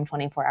has the same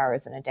 24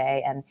 hours in a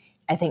day. And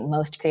I think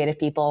most creative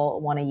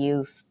people want to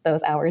use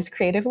those hours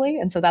creatively.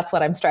 And so that's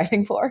what I'm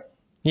striving for.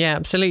 Yeah,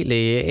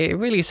 absolutely. It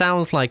really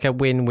sounds like a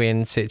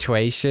win-win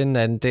situation,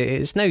 and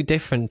it's no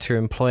different to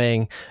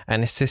employing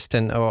an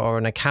assistant or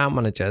an account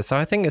manager. So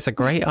I think it's a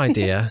great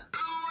idea.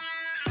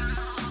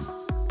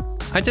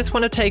 I just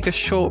want to take a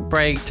short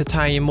break to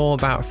tell you more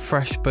about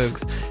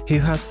FreshBooks, who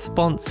has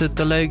sponsored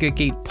the Logo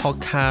Geek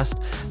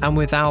podcast, and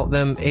without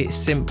them, it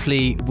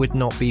simply would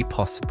not be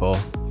possible.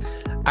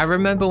 I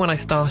remember when I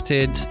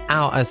started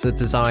out as a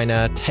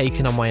designer,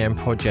 taking on my own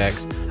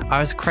projects, I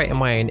was creating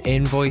my own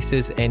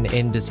invoices in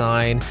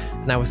InDesign,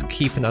 and I was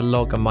keeping a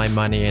log of my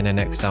money in an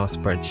Excel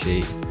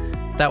spreadsheet.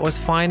 That was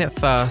fine at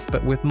first,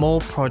 but with more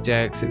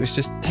projects, it was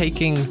just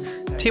taking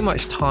too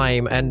much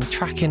time, and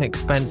tracking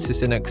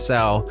expenses in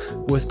Excel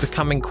was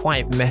becoming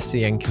quite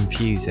messy and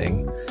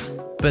confusing.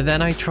 But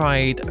then I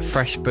tried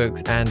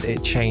FreshBooks and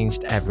it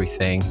changed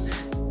everything.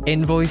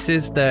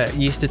 Invoices that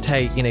used to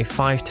take,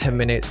 5-10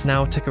 minutes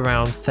now took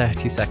around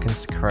 30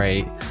 seconds to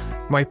create.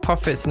 My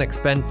profits and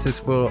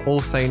expenses were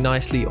also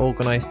nicely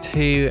organized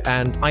too,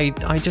 and I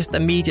just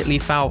immediately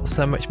felt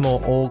so much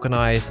more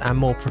organized and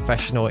more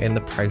professional in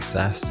the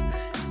process.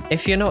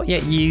 If you're not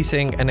yet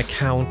using an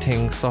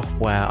accounting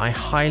software, I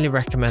highly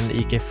recommend that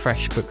you give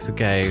FreshBooks a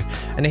go.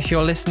 And if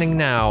you're listening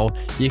now,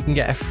 you can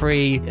get a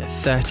free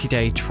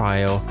 30-day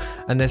trial.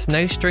 And there's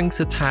no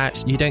strings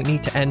attached. You don't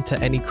need to enter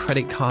any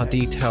credit card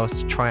details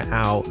to try it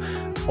out.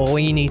 All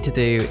you need to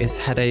do is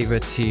head over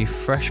to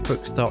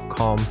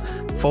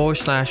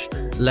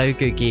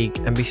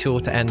freshbooks.com/LogoGeek and be sure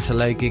to enter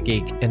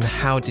LogoGeek in the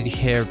How Did You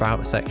Hear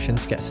About section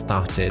to get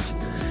started.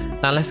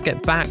 Now let's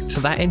get back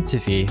to that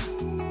interview.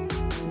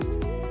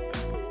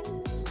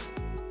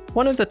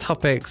 One of the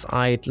topics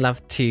I'd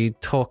love to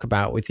talk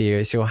about with you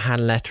is your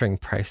hand lettering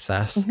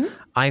process. Mm-hmm.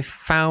 I've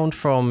found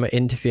from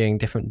interviewing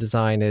different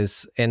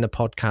designers in the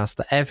podcast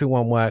that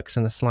everyone works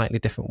in a slightly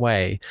different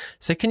way.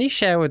 So can you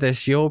share with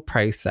us your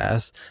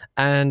process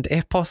and,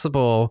 if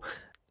possible,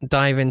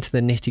 dive into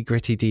the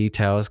nitty-gritty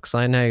details, because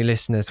I know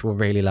listeners will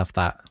really love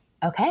that.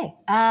 Okay.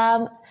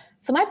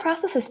 So my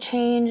process has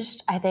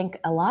changed, I think,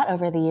 a lot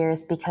over the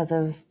years because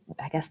of,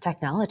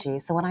 technology.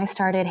 So when I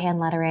started hand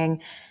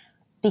lettering,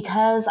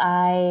 because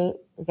I,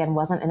 again,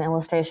 wasn't an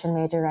illustration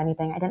major or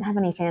anything, I didn't have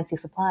any fancy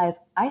supplies,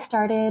 I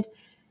started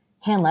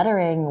hand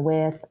lettering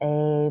with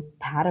a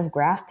pad of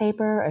graph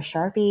paper, a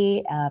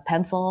Sharpie, a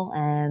pencil,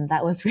 and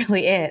that was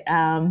really it.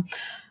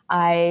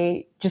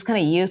 I just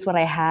kind of used what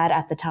I had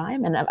at the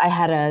time, and I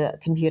had a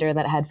computer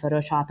that had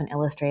Photoshop and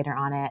Illustrator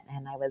on it,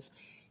 and I was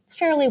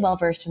fairly well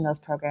versed in those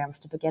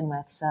programs to begin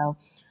with. So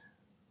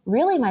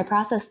really my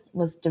process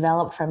was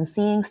developed from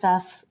seeing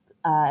stuff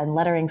and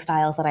lettering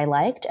styles that I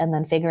liked, and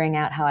then figuring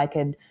out how I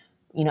could,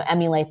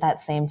 emulate that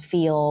same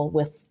feel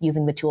with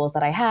using the tools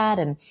that I had.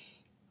 And,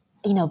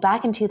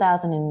 back in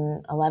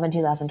 2011,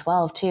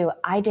 2012 too,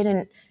 I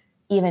didn't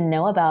even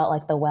know about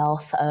like the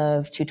wealth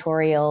of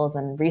tutorials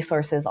and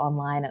resources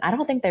online. And I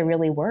don't think there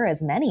really were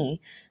as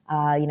many,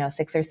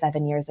 6 or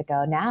 7 years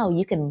ago. Now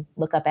you can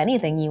look up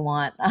anything you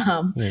want.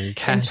 You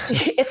can.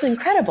 It's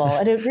incredible.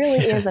 And it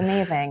really is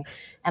amazing.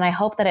 And I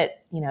hope that it,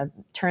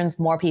 turns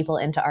more people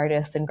into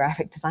artists and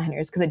graphic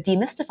designers, because it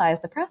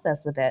demystifies the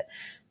process a bit.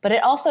 But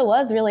it also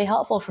was really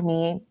helpful for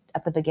me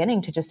at the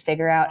beginning to just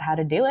figure out how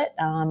to do it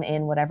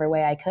in whatever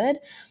way I could.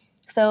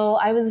 So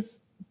I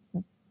was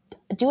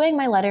doing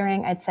my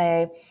lettering, I'd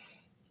say,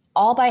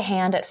 all by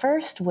hand at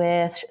first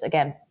with,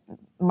 again,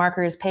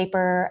 markers,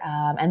 paper,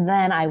 and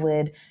then I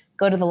would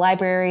go to the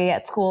library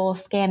at school,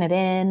 scan it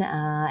in,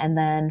 and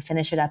then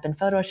finish it up in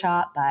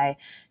Photoshop by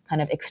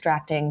kind of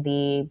extracting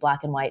the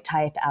black and white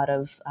type out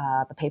of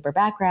the paper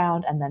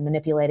background and then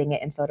manipulating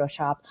it in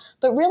Photoshop.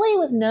 But really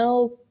with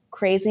no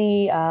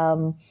crazy,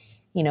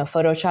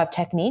 Photoshop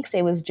techniques.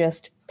 It was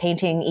just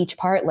painting each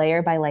part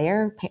layer by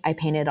layer. I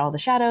painted all the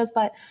shadows,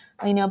 but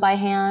by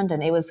hand,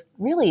 and it was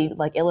really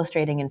like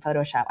illustrating in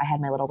Photoshop. I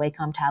had my little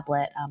Wacom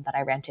tablet that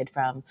I rented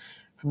from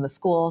the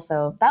school.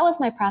 So that was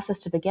my process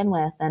to begin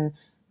with. And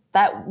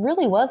that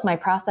really was my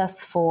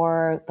process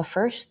for the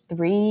first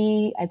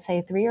 3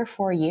 or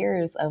 4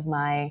 years of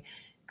my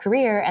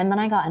career. And then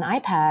I got an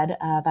iPad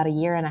about a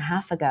year and a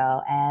half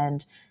ago.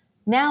 And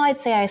now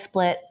I'd say I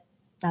split,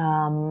 it's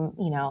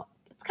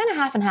kind of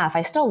half and half.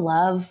 I still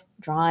love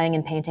drawing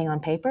and painting on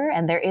paper.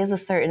 And there is a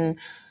certain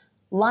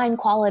line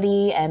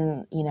quality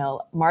and,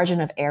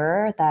 margin of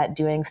error that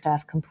doing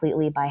stuff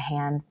completely by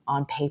hand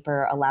on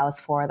paper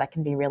allows for that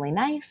can be really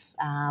nice.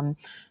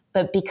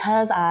 But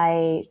because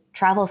I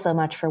travel so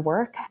much for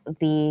work,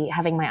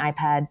 having my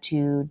iPad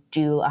to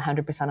do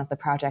 100% of the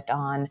project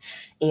on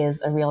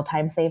is a real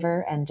time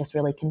saver and just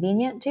really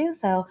convenient too.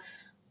 So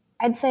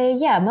I'd say,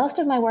 most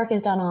of my work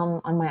is done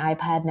on my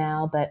iPad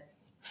now, but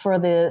for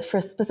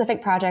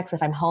specific projects,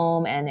 if I'm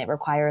home and it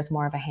requires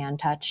more of a hand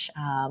touch,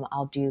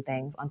 I'll do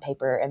things on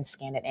paper and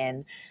scan it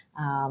in.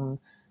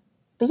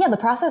 But the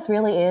process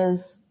really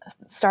is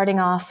starting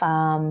off,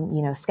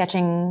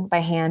 sketching by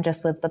hand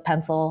just with the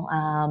pencil,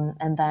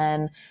 and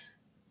then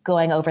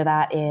going over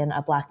that in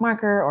a black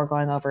marker or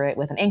going over it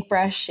with an ink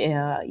brush,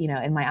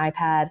 in my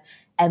iPad.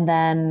 And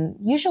then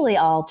usually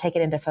I'll take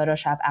it into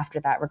Photoshop after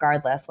that,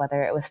 regardless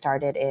whether it was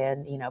started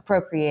in,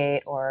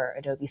 Procreate or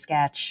Adobe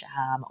Sketch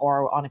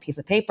or on a piece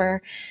of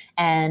paper.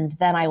 And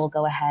then I will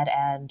go ahead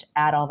and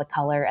add all the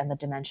color and the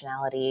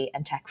dimensionality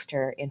and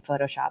texture in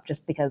Photoshop,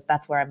 just because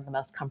that's where I'm the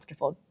most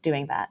comfortable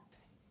doing that.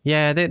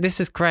 Yeah,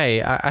 this is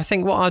great. I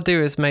think what I'll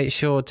do is make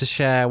sure to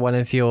share one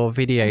of your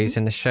videos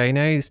in the show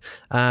notes,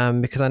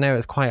 because I know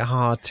it's quite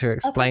hard to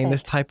explain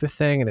this type of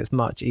thing and it's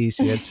much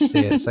easier to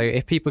see it. So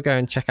if people go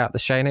and check out the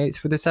show notes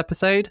for this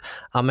episode,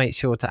 I'll make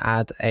sure to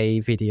add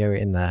a video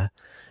in there.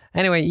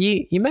 Anyway,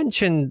 you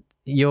mentioned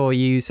you're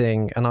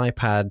using an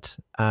iPad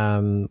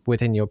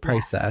within your Yes.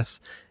 process.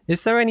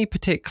 Is there any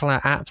particular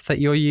apps that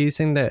you're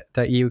using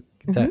that you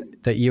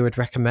would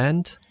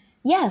recommend?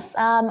 Yes,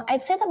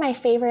 I'd say that my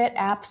favorite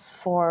apps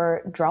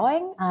for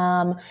drawing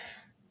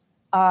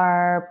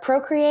are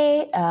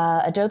Procreate,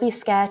 Adobe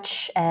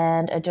Sketch,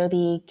 and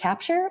Adobe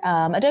Capture.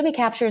 Adobe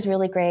Capture is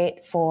really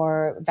great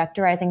for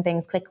vectorizing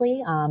things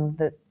quickly.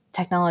 The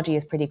technology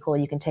is pretty cool.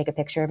 You can take a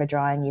picture of a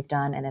drawing you've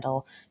done and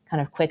it'll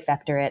kind of quick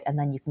vector it, and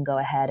then you can go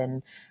ahead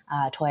and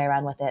toy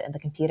around with it in the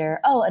computer.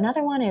 Oh,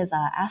 another one is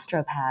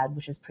AstroPad,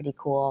 which is pretty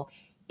cool.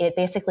 It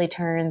basically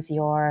turns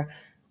your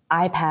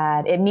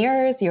iPad, it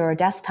mirrors your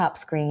desktop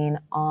screen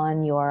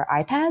on your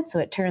iPad. So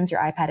it turns your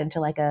iPad into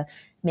like a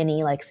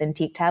mini like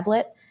Cintiq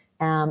tablet.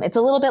 It's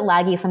a little bit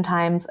laggy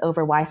sometimes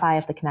over Wi-Fi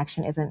if the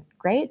connection isn't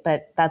great,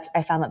 but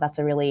I found that that's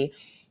a really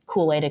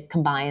cool way to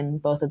combine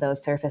both of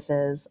those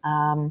surfaces.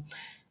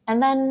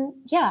 And then,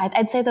 yeah,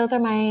 I'd say those are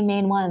my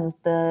main ones.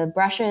 The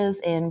brushes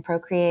in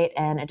Procreate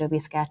and Adobe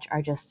Sketch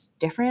are just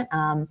different.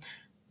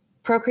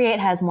 Procreate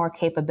has more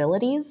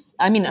capabilities.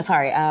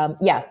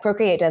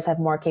 Procreate does have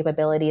more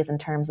capabilities in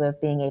terms of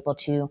being able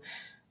to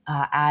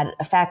add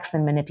effects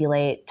and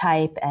manipulate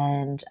type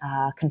and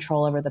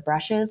control over the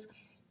brushes.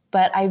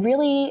 But I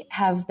really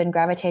have been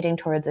gravitating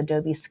towards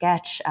Adobe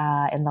Sketch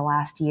in the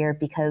last year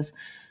because,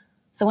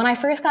 so when I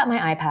first got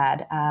my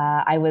iPad,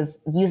 I was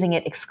using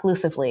it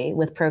exclusively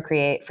with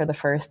Procreate for the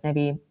first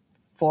maybe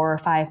 4 or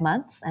 5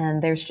 months.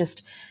 And there's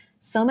just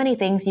so many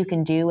things you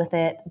can do with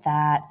it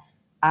that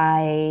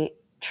I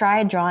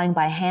tried drawing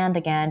by hand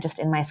again just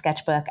in my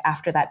sketchbook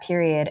after that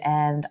period,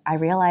 and I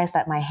realized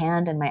that my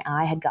hand and my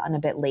eye had gotten a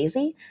bit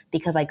lazy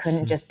because I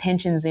couldn't just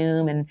pinch and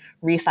zoom and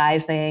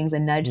resize things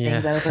and nudge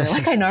things over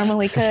like I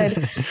normally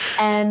could.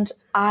 And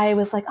I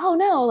was like, oh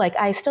no, like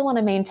I still want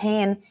to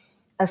maintain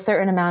a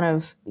certain amount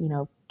of,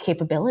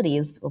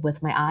 capabilities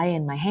with my eye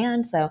and my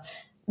hand. So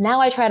now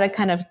I try to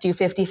kind of do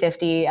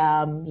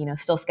 50-50,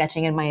 still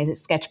sketching in my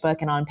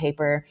sketchbook and on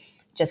paper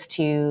just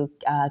to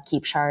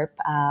keep sharp.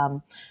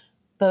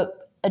 But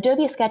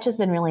Adobe Sketch has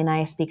been really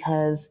nice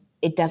because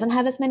it doesn't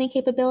have as many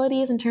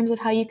capabilities in terms of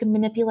how you can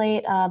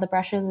manipulate the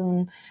brushes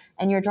and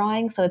your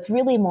drawing. So it's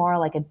really more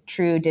like a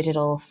true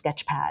digital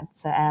sketch pad.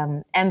 So,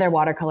 and their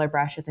watercolor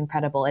brush is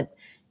incredible. It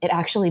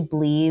actually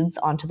bleeds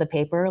onto the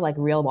paper like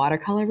real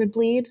watercolor would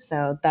bleed.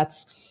 So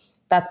that's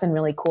been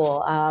really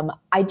cool.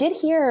 I did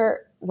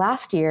hear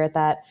last year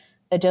that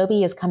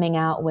Adobe is coming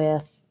out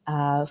with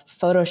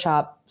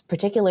Photoshop,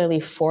 particularly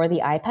for the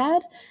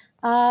iPad,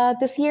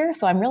 this year.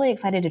 So I'm really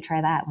excited to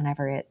try that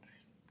whenever it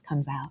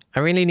comes out.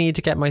 I really need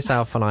to get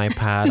myself an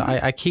iPad.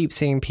 I keep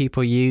seeing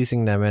people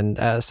using them,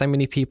 and so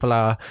many people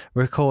are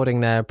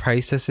recording their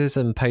processes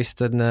and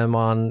posting them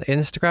on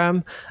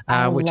Instagram,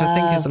 which I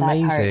think is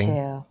amazing. That part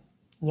too.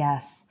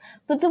 Yes.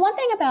 But the one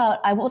thing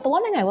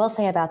I will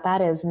say about that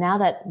is now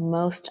that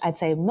I'd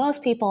say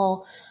most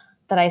people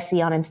that I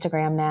see on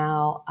Instagram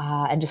now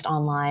and just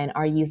online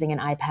are using an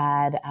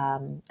iPad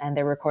and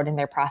they're recording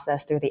their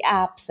process through the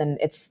apps. And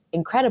it's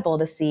incredible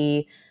to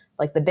see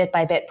like the bit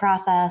by bit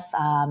process.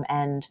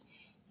 And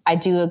I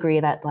do agree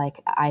that like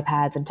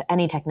iPads and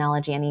any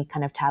technology, any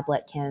kind of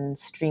tablet can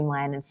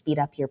streamline and speed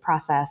up your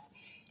process.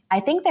 I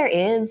think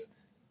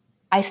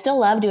I still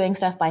love doing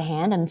stuff by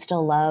hand and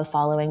still love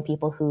following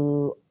people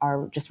who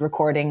are just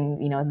recording,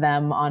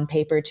 them on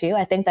paper too.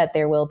 I think that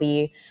there will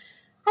be,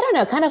 I don't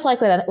know, kind of like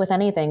with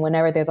anything,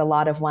 whenever there's a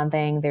lot of one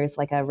thing, there's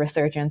like a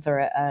resurgence or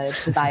a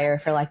desire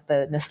for like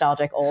the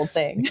nostalgic old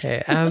thing.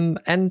 Okay.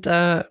 And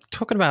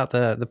talking about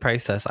the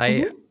process,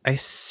 I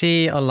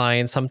see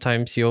online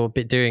sometimes you'll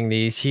be doing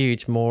these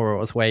huge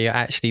murals where you're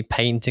actually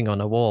painting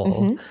on a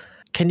wall.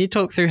 Can you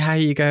talk through how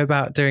you go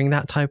about doing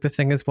that type of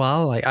thing as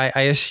well? Like,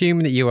 I assume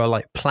that you are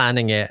like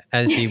planning it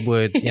as you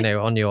would,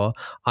 on your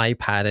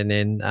iPad and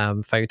in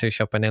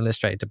Photoshop and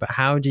Illustrator. But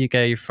how do you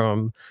go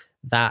from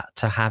that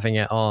to having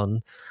it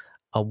on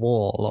a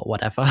wall or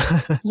whatever?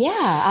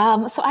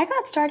 Yeah. So I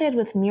got started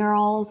with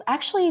murals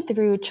actually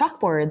through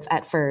chalkboards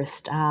at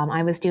first.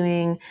 I was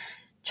doing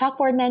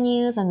chalkboard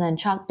menus and then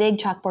big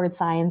chalkboard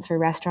signs for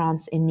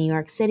restaurants in New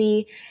York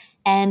City.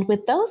 And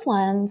with those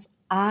ones,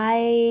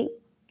 I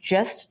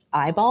just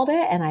eyeballed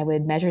it and I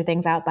would measure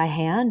things out by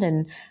hand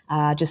and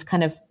just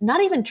kind of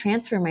not even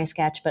transfer my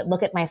sketch, but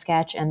look at my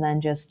sketch and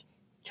then just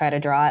try to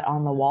draw it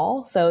on the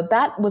wall. So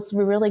that was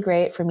really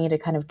great for me to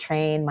kind of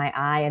train my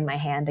eye and my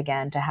hand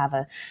again to have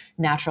a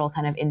natural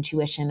kind of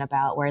intuition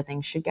about where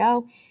things should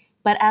go.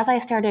 But as I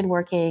started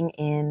working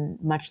in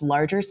much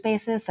larger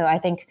spaces, so I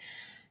think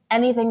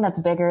anything that's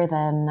bigger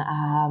than,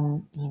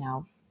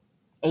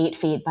 8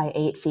 feet by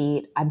 8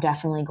 feet, I'm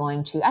definitely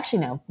going to, actually,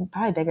 no,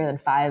 probably bigger than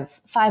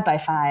 5 by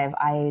 5.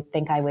 I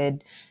think I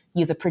would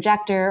use a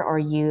projector or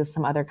use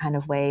some other kind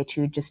of way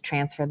to just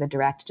transfer the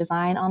direct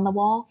design on the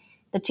wall.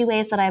 The two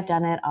ways that I've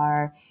done it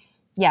are,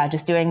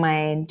 just doing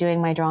my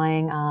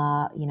drawing,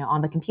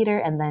 on the computer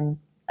and then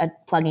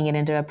plugging it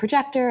into a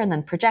projector and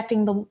then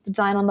projecting the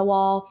design on the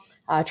wall,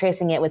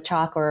 tracing it with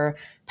chalk or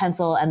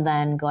pencil, and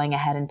then going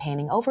ahead and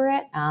painting over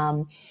it.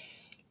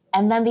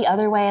 And then the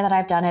other way that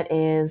I've done it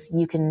is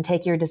you can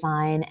take your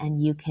design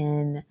and you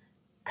can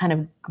kind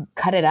of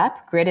cut it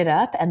up, grid it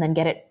up, and then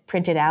get it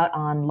printed out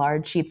on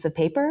large sheets of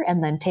paper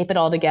and then tape it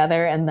all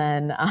together. And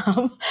then,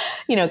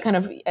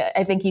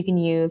 I think you can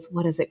use,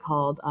 what is it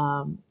called?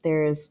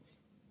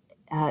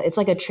 It's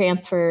like a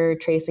transfer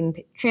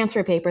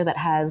paper that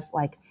has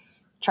like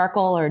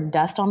charcoal or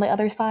dust on the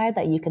other side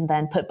that you can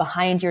then put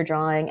behind your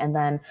drawing and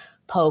then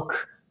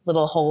poke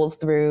little holes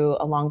through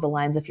along the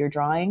lines of your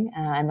drawing.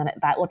 And then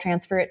that will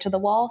transfer it to the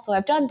wall. So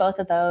I've done both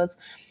of those.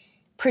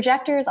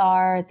 Projectors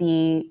are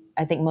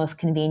I think, most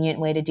convenient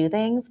way to do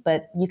things,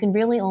 but you can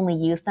really only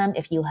use them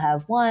if you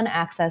have, one,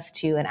 access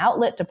to an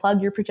outlet to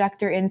plug your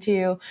projector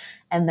into,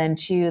 and then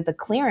two, the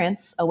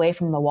clearance away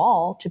from the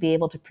wall to be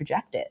able to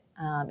project it.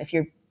 If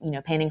you're,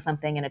 painting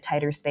something in a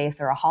tighter space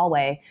or a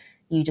hallway,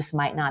 you just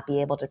might not be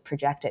able to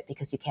project it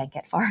because you can't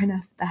get far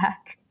enough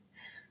back.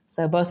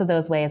 So both of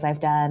those ways I've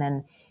done,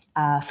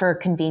 and for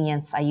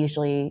convenience, I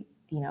usually,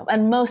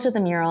 and most of the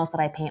murals that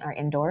I paint are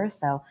indoors,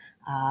 so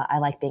I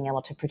like being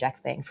able to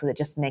project things because it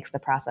just makes the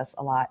process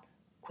a lot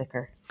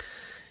quicker.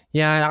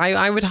 Yeah,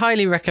 I would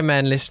highly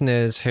recommend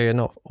listeners who are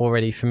not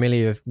already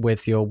familiar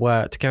with your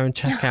work to go and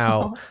check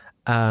out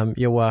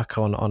your work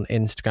on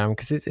Instagram,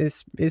 because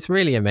it's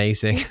really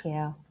amazing. Thank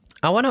you.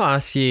 I want to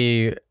ask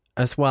you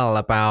as well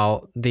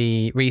about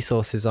the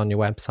resources on your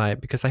website,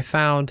 because I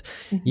found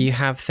you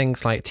have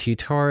things like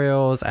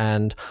tutorials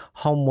and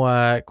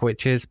homework,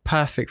 which is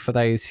perfect for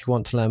those who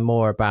want to learn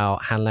more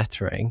about hand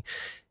lettering.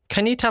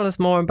 Can you tell us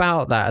more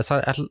about that?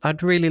 As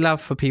I'd really love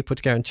for people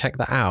to go and check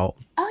that out.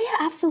 Oh,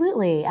 yeah,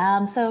 absolutely.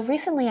 So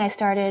recently I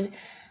started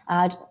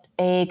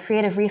a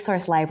creative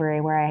resource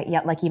library where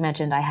like you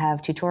mentioned, I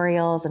have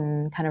tutorials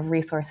and kind of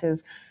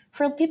resources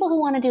for people who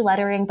want to do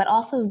lettering, but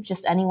also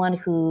just anyone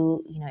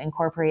who,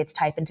 incorporates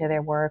type into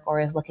their work or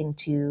is looking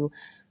to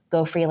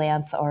go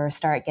freelance or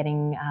start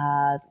getting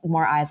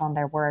more eyes on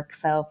their work.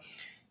 So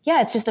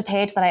yeah, it's just a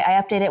page that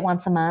I update it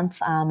once a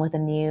month with a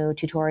new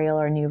tutorial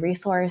or new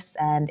resource,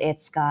 and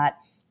it's got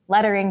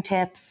lettering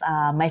tips.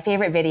 My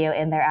favorite video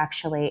in there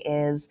actually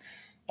is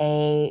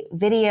a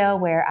video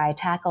where I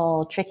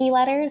tackle tricky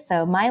letters.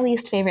 So my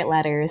least favorite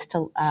letters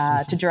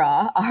to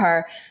draw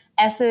are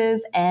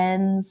S's,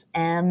 N's,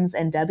 M's,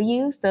 and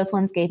W's. Those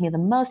ones gave me the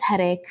most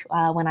headache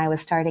when I was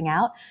starting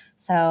out.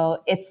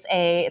 So it's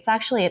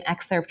actually an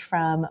excerpt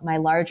from my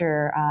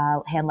larger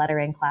hand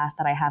lettering class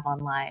that I have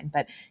online,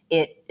 but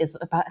it is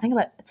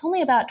it's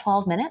only about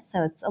 12 minutes.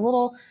 So it's a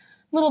little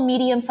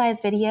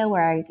medium-sized video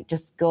where I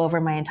just go over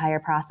my entire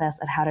process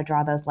of how to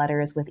draw those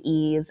letters with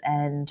ease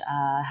and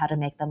how to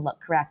make them look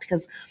correct.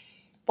 Because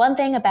one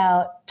thing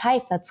about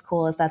type that's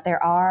cool is that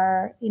there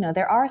are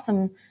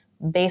some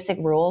basic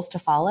rules to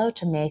follow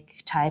to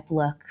make type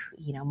look,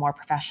 more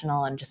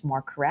professional and just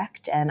more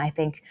correct. And I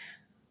think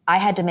I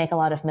had to make a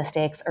lot of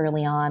mistakes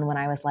early on when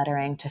I was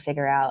lettering to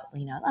figure out,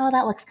 oh,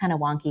 that looks kind of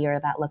wonky or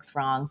that looks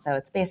wrong. So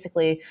it's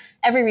basically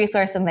every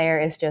resource in there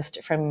is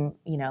just from,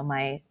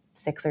 my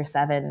 6 or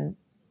 7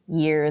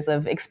 years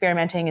of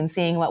experimenting and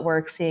seeing what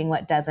works, seeing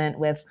what doesn't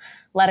with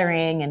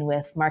lettering and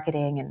with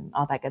marketing and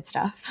all that good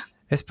stuff.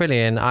 It's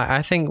brilliant.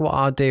 I think what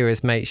I'll do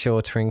is make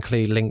sure to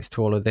include links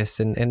to all of this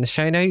in the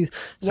show notes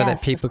so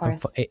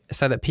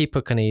that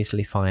people can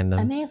easily find them.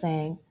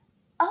 Amazing.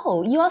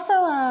 Oh, you also,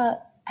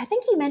 I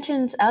think you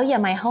mentioned,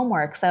 my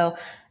homework. So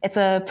it's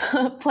a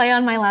play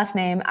on my last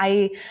name.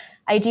 I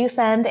do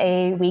send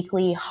a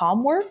weekly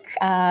homework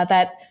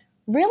that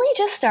really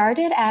just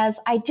started as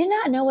I did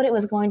not know what it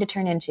was going to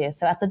turn into.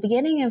 So at the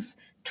beginning of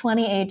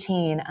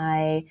 2018,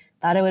 I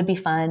thought it would be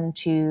fun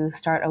to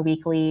start a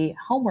weekly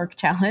homework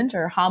challenge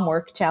or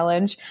homework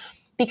challenge,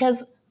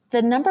 because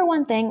the number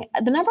one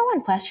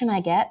question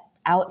I get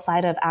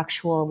outside of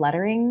actual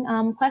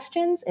lettering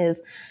questions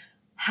is,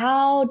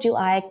 how do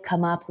I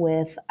come up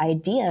with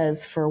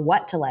ideas for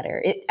what to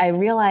letter? I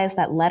realized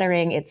that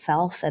lettering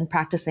itself and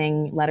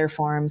practicing letter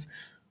forms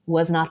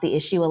was not the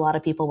issue a lot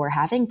of people were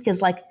having,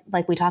 because like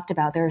we talked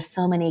about, there are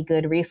so many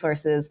good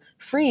resources,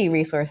 free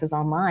resources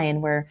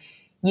online where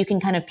you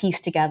can kind of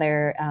piece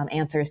together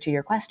answers to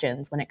your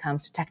questions when it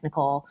comes to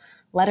technical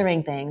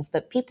lettering things.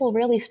 But people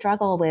really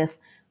struggle with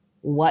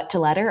what to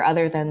letter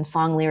other than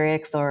song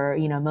lyrics or,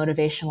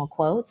 motivational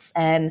quotes.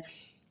 And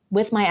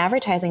with my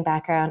advertising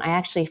background, I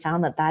actually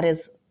found that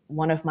is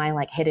one of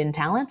my hidden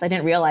talents. I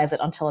didn't realize it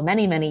until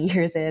many, many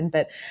years in,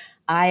 but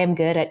I am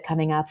good at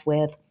coming up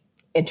with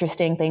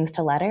interesting things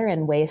to letter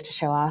and ways to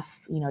show off,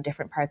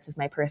 different parts of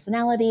my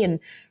personality and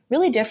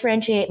really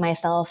differentiate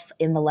myself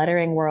in the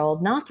lettering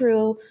world, not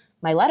through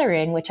my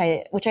lettering, which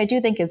I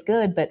do think is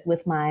good, but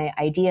with my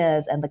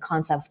ideas and the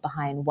concepts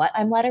behind what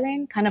I'm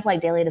lettering, kind of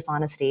like Daily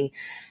Dishonesty.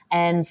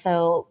 And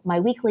so my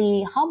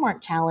weekly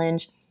homework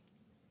challenge,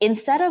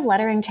 instead of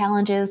lettering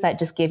challenges that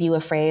just give you a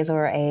phrase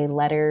or a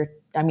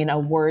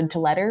word to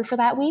letter for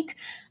that week,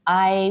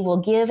 I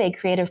will give a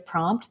creative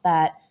prompt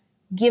that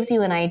gives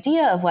you an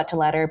idea of what to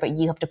letter, but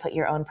you have to put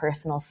your own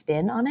personal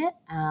spin on it.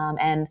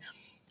 And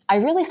I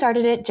really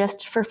started it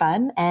just for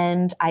fun,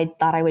 and I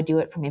thought I would do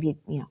it for maybe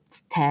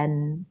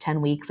 10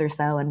 weeks or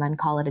so and then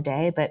call it a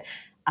day. But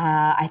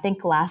I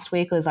think last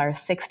week was our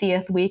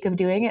 60th week of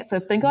doing it. So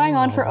it's been going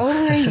on for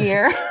over a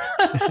year.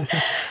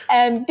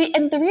 and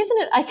the reason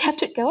I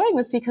kept it going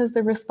was because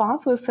the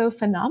response was so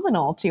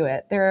phenomenal to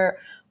it. There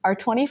are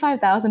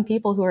 25,000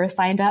 people who are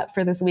signed up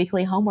for this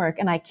weekly homework,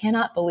 and I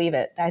cannot believe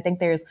it. I think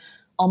there's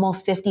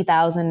almost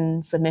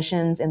 50,000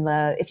 submissions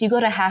if you go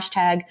to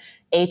hashtag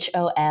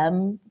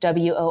HOMWORK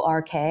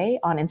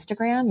on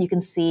Instagram, you can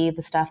see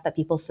the stuff that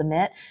people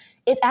submit.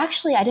 It's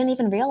actually, I didn't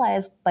even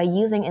realize, by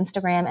using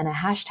Instagram and a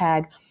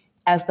hashtag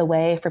as the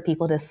way for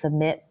people to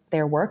submit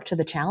their work to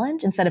the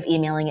challenge instead of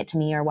emailing it to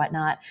me or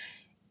whatnot,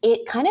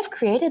 it kind of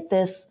created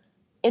this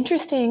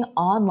interesting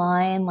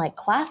online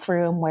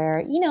classroom where,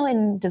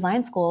 in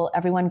design school,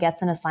 everyone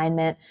gets an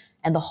assignment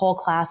and the whole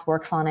class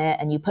works on it,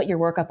 and you put your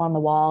work up on the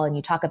wall and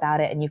you talk about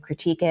it and you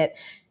critique it.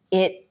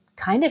 It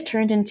kind of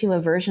turned into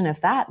a version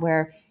of that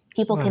where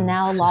people can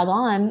now log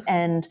on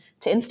and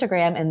to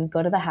Instagram and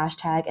go to the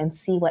hashtag and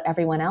see what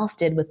everyone else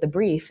did with the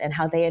brief and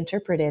how they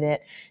interpreted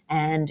it.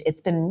 And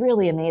it's been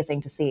really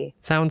amazing to see.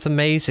 Sounds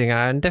amazing.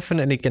 I'm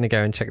definitely going to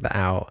go and check that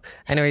out.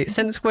 Anyway,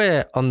 since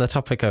we're on the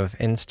topic of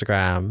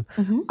Instagram,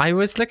 I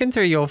was looking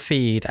through your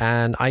feed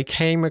and I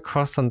came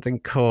across something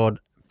called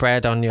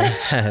Bread on Your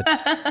Head.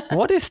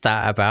 What is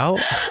that about?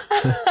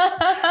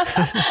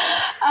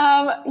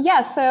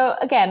 So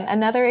again,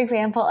 another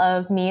example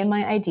of me and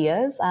my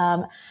ideas.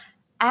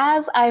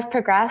 As I've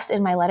progressed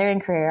in my lettering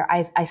career,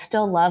 I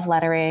still love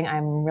lettering.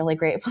 I'm really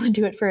grateful to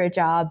do it for a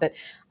job, but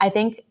I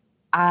think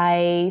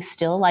I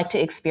still like to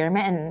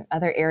experiment in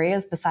other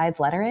areas besides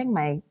lettering.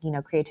 My,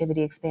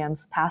 creativity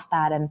expands past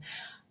that. And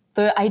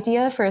the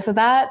idea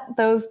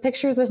those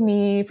pictures of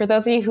me, for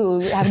those of you who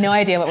have no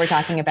idea what we're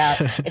talking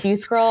about, if you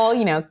scroll,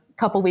 a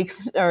couple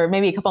weeks or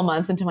maybe a couple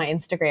months into my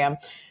Instagram,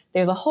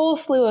 there's a whole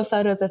slew of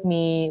photos of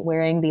me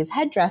wearing these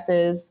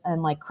headdresses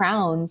and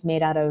crowns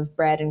made out of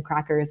bread and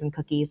crackers and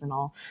cookies and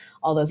all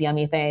those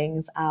yummy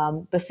things.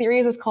 The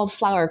series is called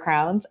Flour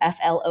Crowns,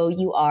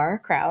 FLOUR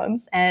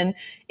crowns. And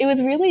it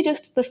was really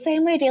just the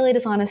same way Daily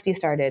Dishonesty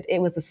started.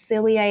 It was a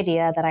silly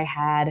idea that I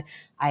had.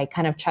 I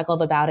kind of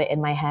chuckled about it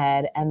in my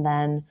head. And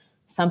then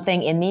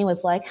something in me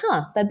was like,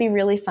 that'd be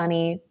really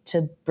funny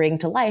to bring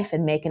to life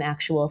and make an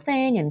actual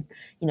thing and,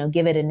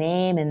 give it a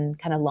name and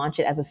kind of launch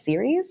it as a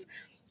series.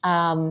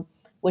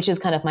 Which is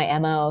kind of my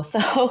MO.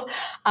 So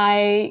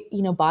I,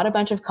 bought a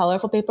bunch of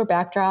colorful paper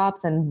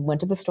backdrops and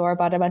went to the store,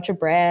 bought a bunch of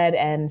bread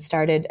and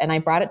I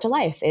brought it to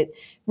life. It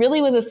really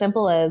was as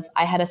simple as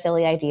I had a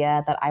silly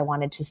idea that I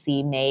wanted to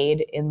see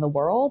made in the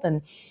world.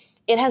 And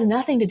it has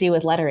nothing to do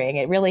with lettering.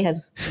 It really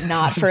has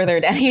not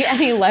furthered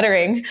any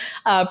lettering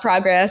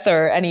progress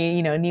or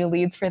any, new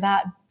leads for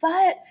that.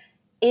 But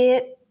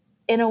it,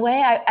 in a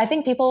way, I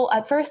think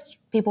at first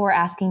people were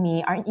asking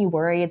me, aren't you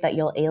worried that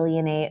you'll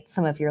alienate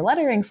some of your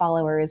lettering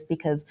followers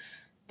because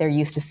they're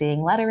used to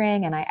seeing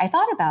lettering? And I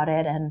thought about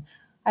it and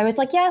I was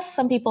like, yes,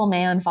 some people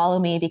may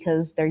unfollow me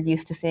because they're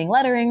used to seeing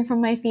lettering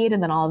from my feed.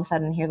 And then all of a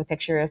sudden, here's a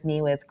picture of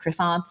me with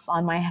croissants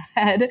on my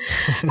head.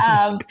 But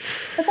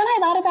then I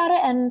thought about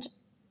it, and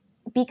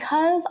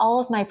because all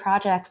of my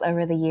projects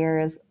over the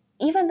years,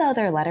 even though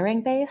they're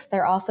lettering based,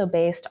 they're also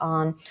based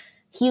on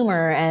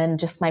humor and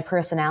just my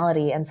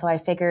personality. And so I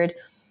figured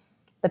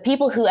the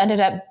people who ended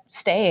up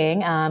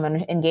staying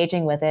and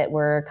engaging with it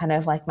were kind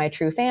of like my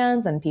true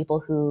fans and people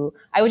who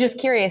I was just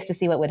curious to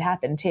see what would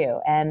happen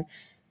too. And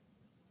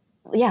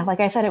yeah, like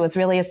I said, it was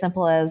really as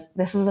simple as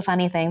this is a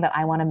funny thing that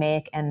I want to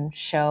make and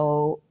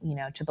show,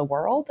 to the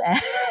world.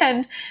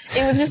 And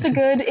it was just a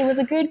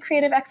good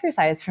creative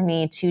exercise for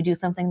me to do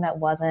something that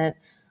wasn't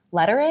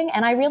lettering.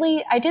 And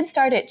I did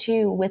start it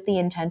too with the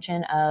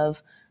intention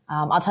of,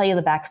 I'll tell you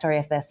the backstory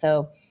of this.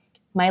 So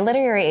my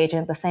literary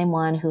agent, the same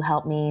one who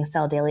helped me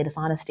sell Daily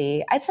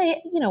Dishonesty, I'd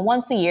say,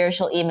 once a year,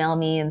 she'll email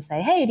me and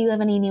say, hey, do you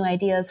have any new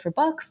ideas for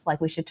books?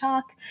 We should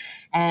talk.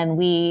 And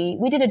we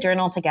did a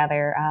journal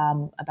together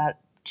about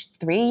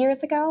 3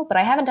 years ago, but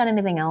I haven't done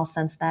anything else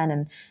since then.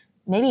 And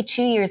maybe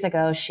 2 years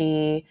ago,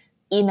 she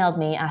emailed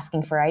me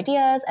asking for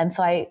ideas. And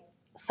so I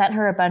sent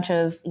her a bunch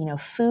of,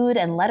 food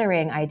and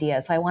lettering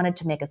ideas. So I wanted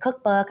to make a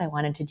cookbook. I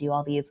wanted to do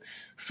all these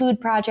food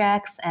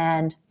projects.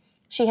 And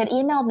she had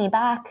emailed me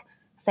back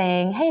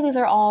saying, hey, these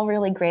are all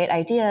really great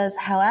ideas.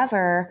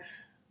 However,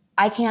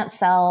 I can't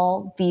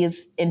sell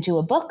these into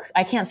a book.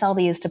 I can't sell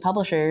these to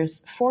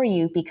publishers for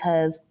you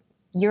because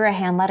you're a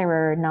hand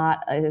letterer,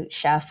 not a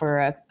chef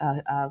or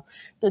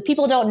the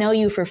people don't know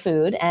you for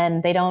food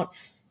and they don't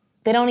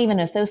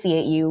even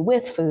associate you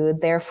with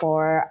food.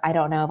 Therefore, I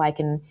don't know if I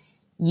can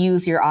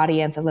use your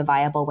audience as a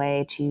viable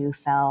way to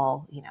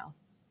sell,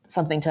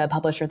 something to a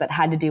publisher that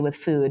had to do with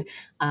food.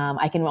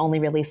 I can only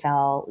really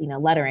sell,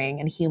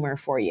 lettering and humor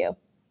for you.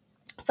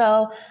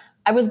 So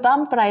I was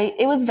bummed, but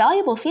it was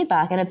valuable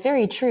feedback, and it's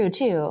very true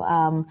too.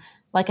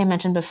 Like I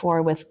mentioned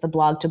before with the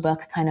blog to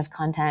book kind of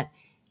content,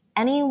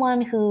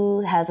 anyone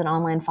who has an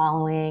online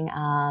following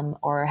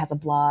or has a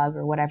blog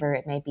or whatever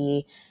it may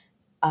be,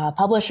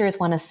 publishers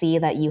want to see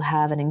that you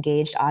have an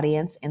engaged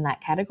audience in that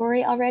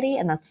category already,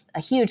 and that's a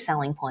huge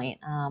selling point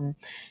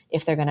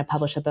if they're going to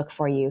publish a book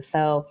for you.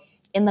 So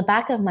in the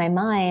back of my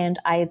mind,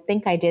 I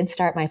think I did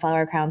start my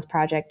Flower Crowns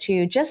project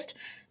to just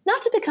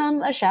not to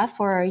become a chef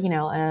or,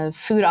 a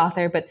food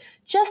author, but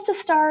just to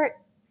start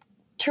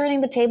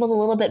turning the tables a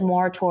little bit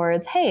more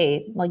towards,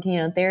 hey,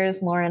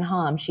 there's Lauren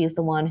Hom. She's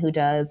the one who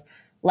does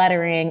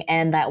lettering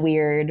and that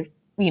weird,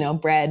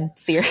 bread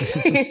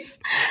series.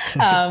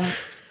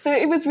 So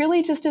it was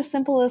really just as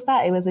simple as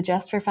that. It was a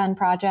just for fun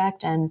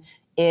project. And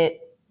it,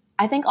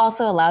 I think,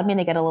 also allowed me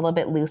to get a little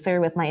bit looser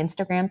with my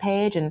Instagram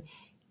page. And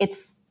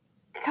it's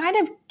kind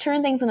of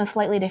turned things in a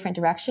slightly different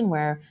direction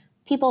where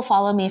people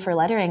follow me for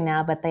lettering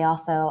now, but they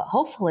also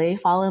hopefully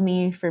follow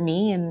me for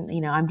me. And,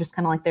 I'm just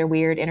kind of like their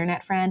weird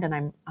internet friend, and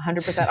I'm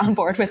 100% on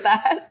board with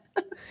that.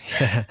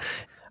 Yeah.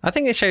 I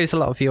think it shows a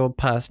lot of your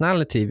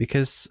personality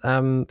because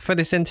for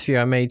this interview,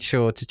 I made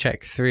sure to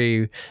check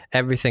through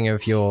everything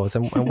of yours.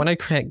 And when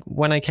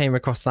I came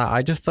across that,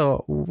 I just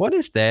thought, what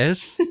is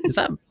this? Is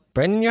that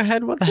brain in your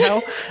head? What the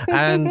hell?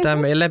 And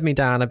it led me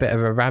down a bit of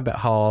a rabbit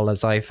hole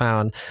as I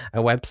found a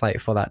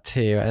website for that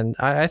too. And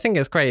I think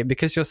it's great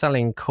because you're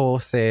selling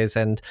courses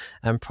and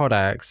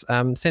products.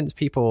 Since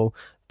people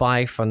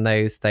buy from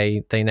those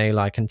they know,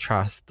 like, and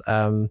trust,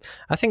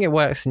 I think it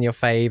works in your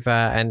favor.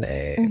 And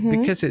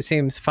because it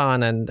seems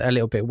fun and a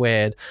little bit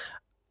weird,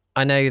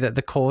 I know that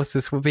the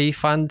courses will be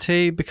fun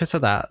too because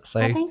of that. So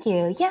thank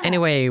you. Yeah.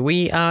 Anyway,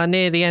 we are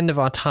near the end of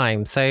our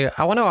time. So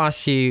I want to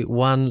ask you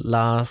one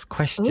last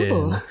question.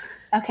 Ooh,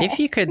 okay. If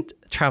you could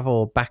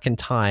travel back in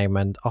time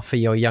and offer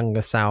your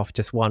younger self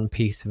just one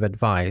piece of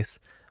advice,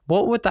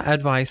 what would that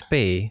advice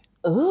be?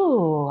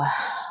 Ooh,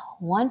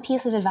 one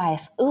piece of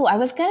advice. Ooh, I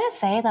was going to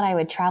say that I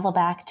would travel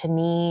back to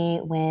me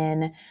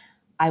when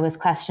I was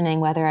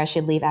questioning whether I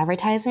should leave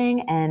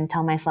advertising and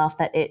tell myself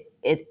that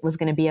it was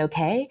going to be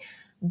okay.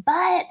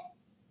 But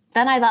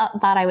then I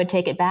thought I would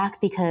take it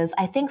back because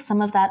I think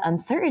some of that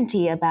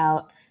uncertainty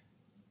about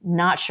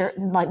not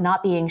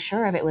being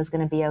sure if it was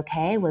going to be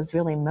okay was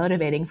really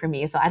motivating for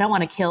me. So I don't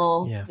want to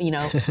kill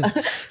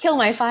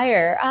my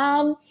fire.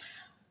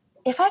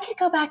 If I could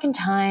go back in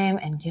time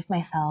and give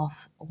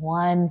myself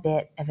one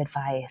bit of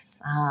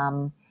advice,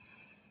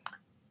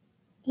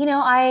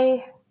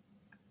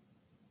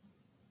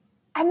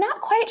 I'm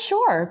not quite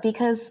sure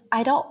because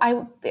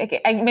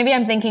maybe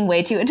I'm thinking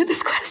way too into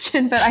this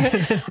question, but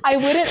I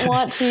wouldn't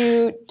want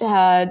to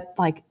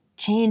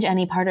change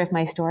any part of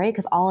my story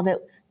because all of it,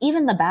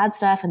 even the bad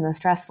stuff and the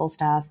stressful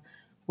stuff,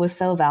 was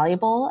so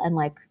valuable and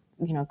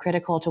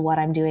critical to what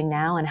I'm doing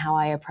now and how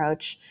I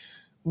approach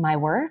my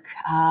work.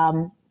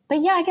 But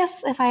yeah, I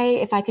guess if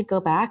I could go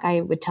back,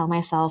 I would tell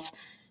myself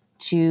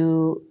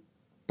to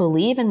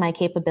believe in my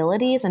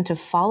capabilities and to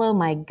follow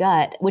my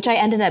gut, which I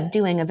ended up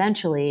doing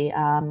eventually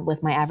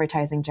with my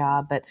advertising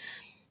job, but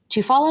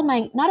to follow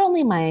not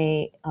only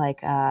my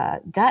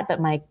gut, but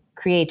my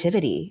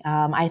creativity.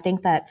 I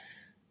think that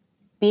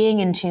being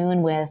in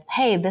tune with,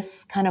 hey,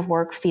 this kind of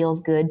work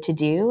feels good to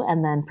do,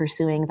 and then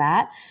pursuing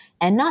that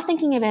and not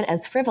thinking of it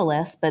as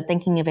frivolous, but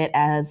thinking of it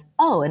as,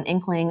 an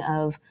inkling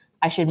of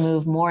I should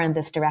move more in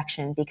this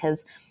direction.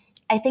 Because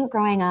I think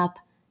growing up,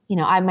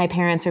 my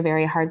parents are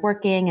very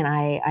hardworking and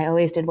I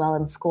always did well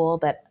in school,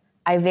 but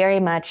I very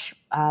much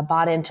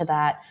bought into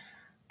that,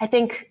 I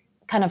think,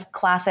 kind of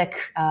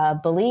classic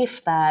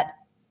belief that,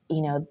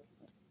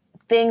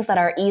 things that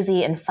are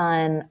easy and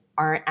fun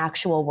aren't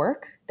actual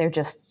work. They're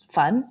just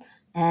fun.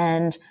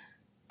 And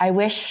I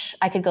wish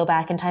I could go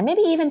back in time,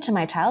 maybe even to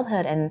my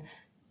childhood, and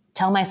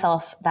tell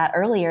myself that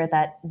earlier,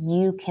 that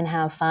you can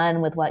have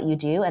fun with what you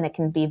do and it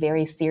can be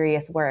very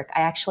serious work.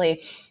 I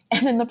actually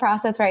am in the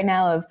process right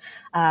now of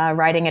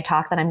writing a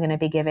talk that I'm going to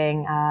be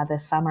giving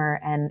this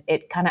summer. And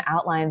it kind of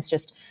outlines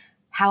just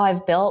how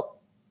I've built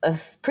a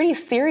pretty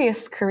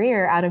serious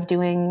career out of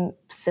doing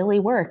silly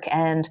work.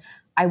 And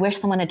I wish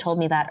someone had told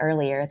me that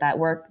earlier, that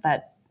work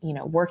that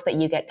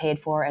you get paid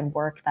for and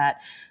work that,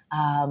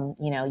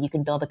 you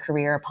can build a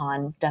career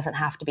upon doesn't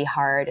have to be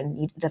hard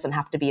and it doesn't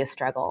have to be a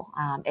struggle.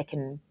 It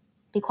can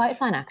be quite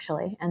fun,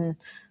 actually. And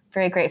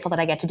very grateful that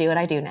I get to do what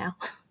I do now.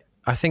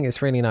 I think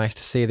it's really nice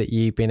to see that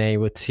you've been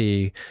able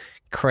to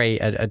create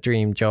a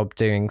dream job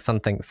doing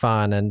something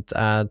fun and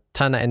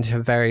turn that into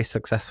a very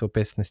successful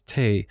business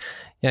too.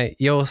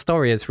 Your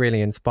story is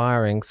really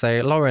inspiring. So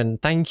Lauren,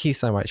 thank you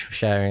so much for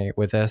sharing it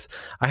with us.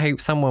 I hope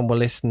someone will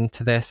listen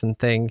to this and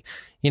think,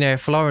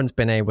 if Lauren's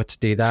been able to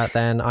do that,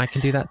 then I can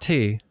do that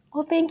too.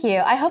 Well, thank you.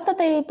 I hope that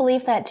they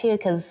believe that too,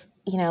 because,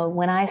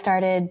 when I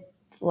started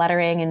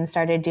lettering and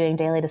started doing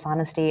daily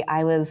dishonesty,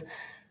 I was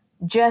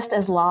just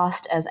as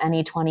lost as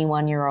any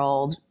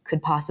 21-year-old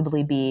could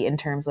possibly be in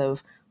terms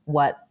of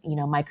what,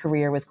 my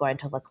career was going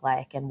to look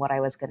like and what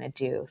I was going to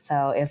do.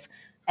 So if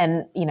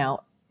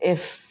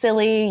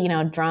silly,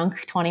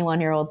 drunk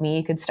 21-year-old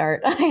me could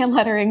start a hand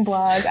lettering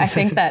blog, I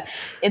think that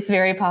it's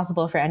very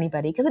possible for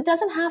anybody, because it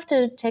doesn't have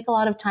to take a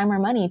lot of time or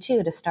money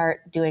too to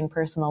start doing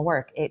personal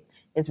work. It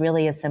is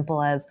really as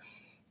simple as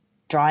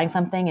drawing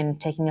something and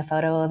taking a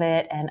photo of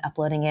it and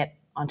uploading it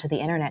onto the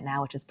internet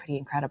now, which is pretty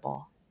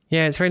incredible.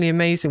 Yeah, it's really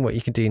amazing what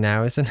you can do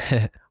now, isn't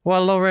it?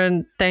 Well,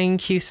 Lauren,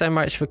 thank you so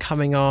much for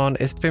coming on.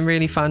 It's been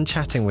really fun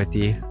chatting with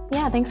you.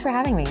 Yeah, thanks for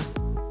having me.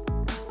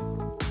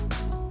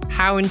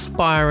 How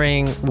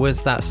inspiring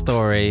was that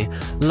story?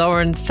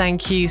 Lauren,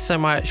 thank you so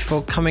much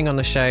for coming on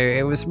the show.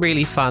 It was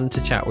really fun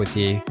to chat with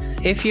you.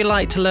 If you'd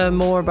like to learn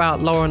more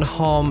about Lauren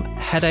Hom,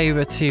 head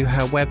over to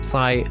her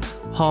website,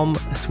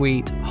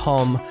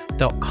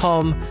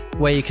 homsweethom.com,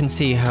 where you can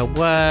see her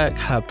work,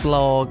 her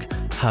blog,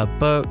 her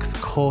books,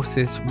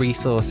 courses,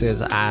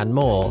 resources, and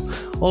more.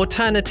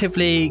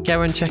 Alternatively,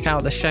 go and check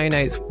out the show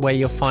notes where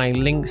you'll find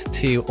links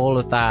to all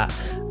of that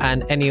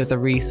and any of the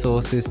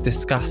resources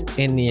discussed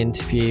in the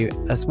interview,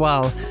 as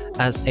well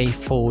as a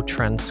full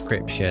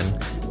transcription.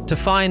 To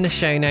find the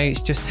show notes,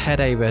 just head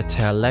over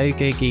to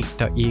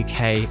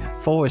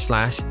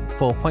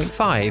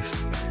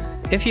logogeek.uk/4.5.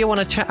 If you want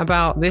to chat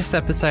about this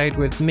episode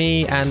with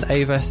me and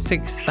over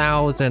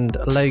 6,000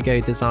 logo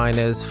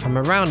designers from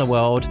around the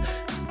world,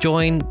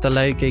 join the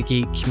Logo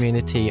Geek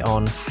community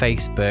on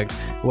Facebook,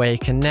 where you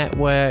can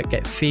network,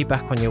 get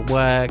feedback on your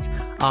work,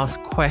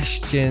 ask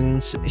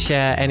questions,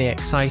 share any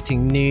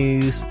exciting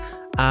news,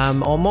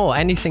 or more,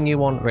 anything you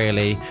want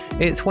really.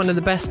 It's one of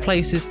the best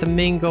places to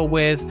mingle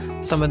with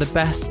some of the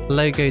best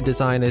logo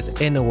designers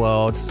in the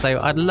world, so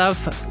I'd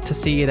love to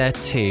see you there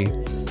too.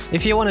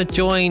 If you want to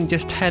join,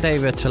 just head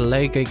over to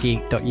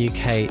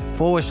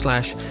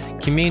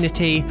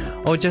logogeek.uk/community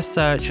or just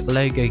search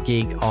Logo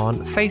Geek on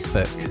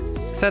Facebook.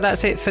 So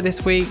that's it for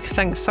this week.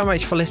 Thanks so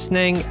much for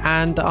listening,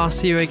 and I'll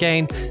see you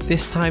again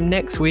this time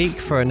next week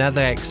for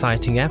another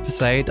exciting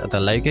episode of the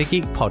Logo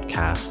Geek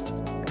podcast.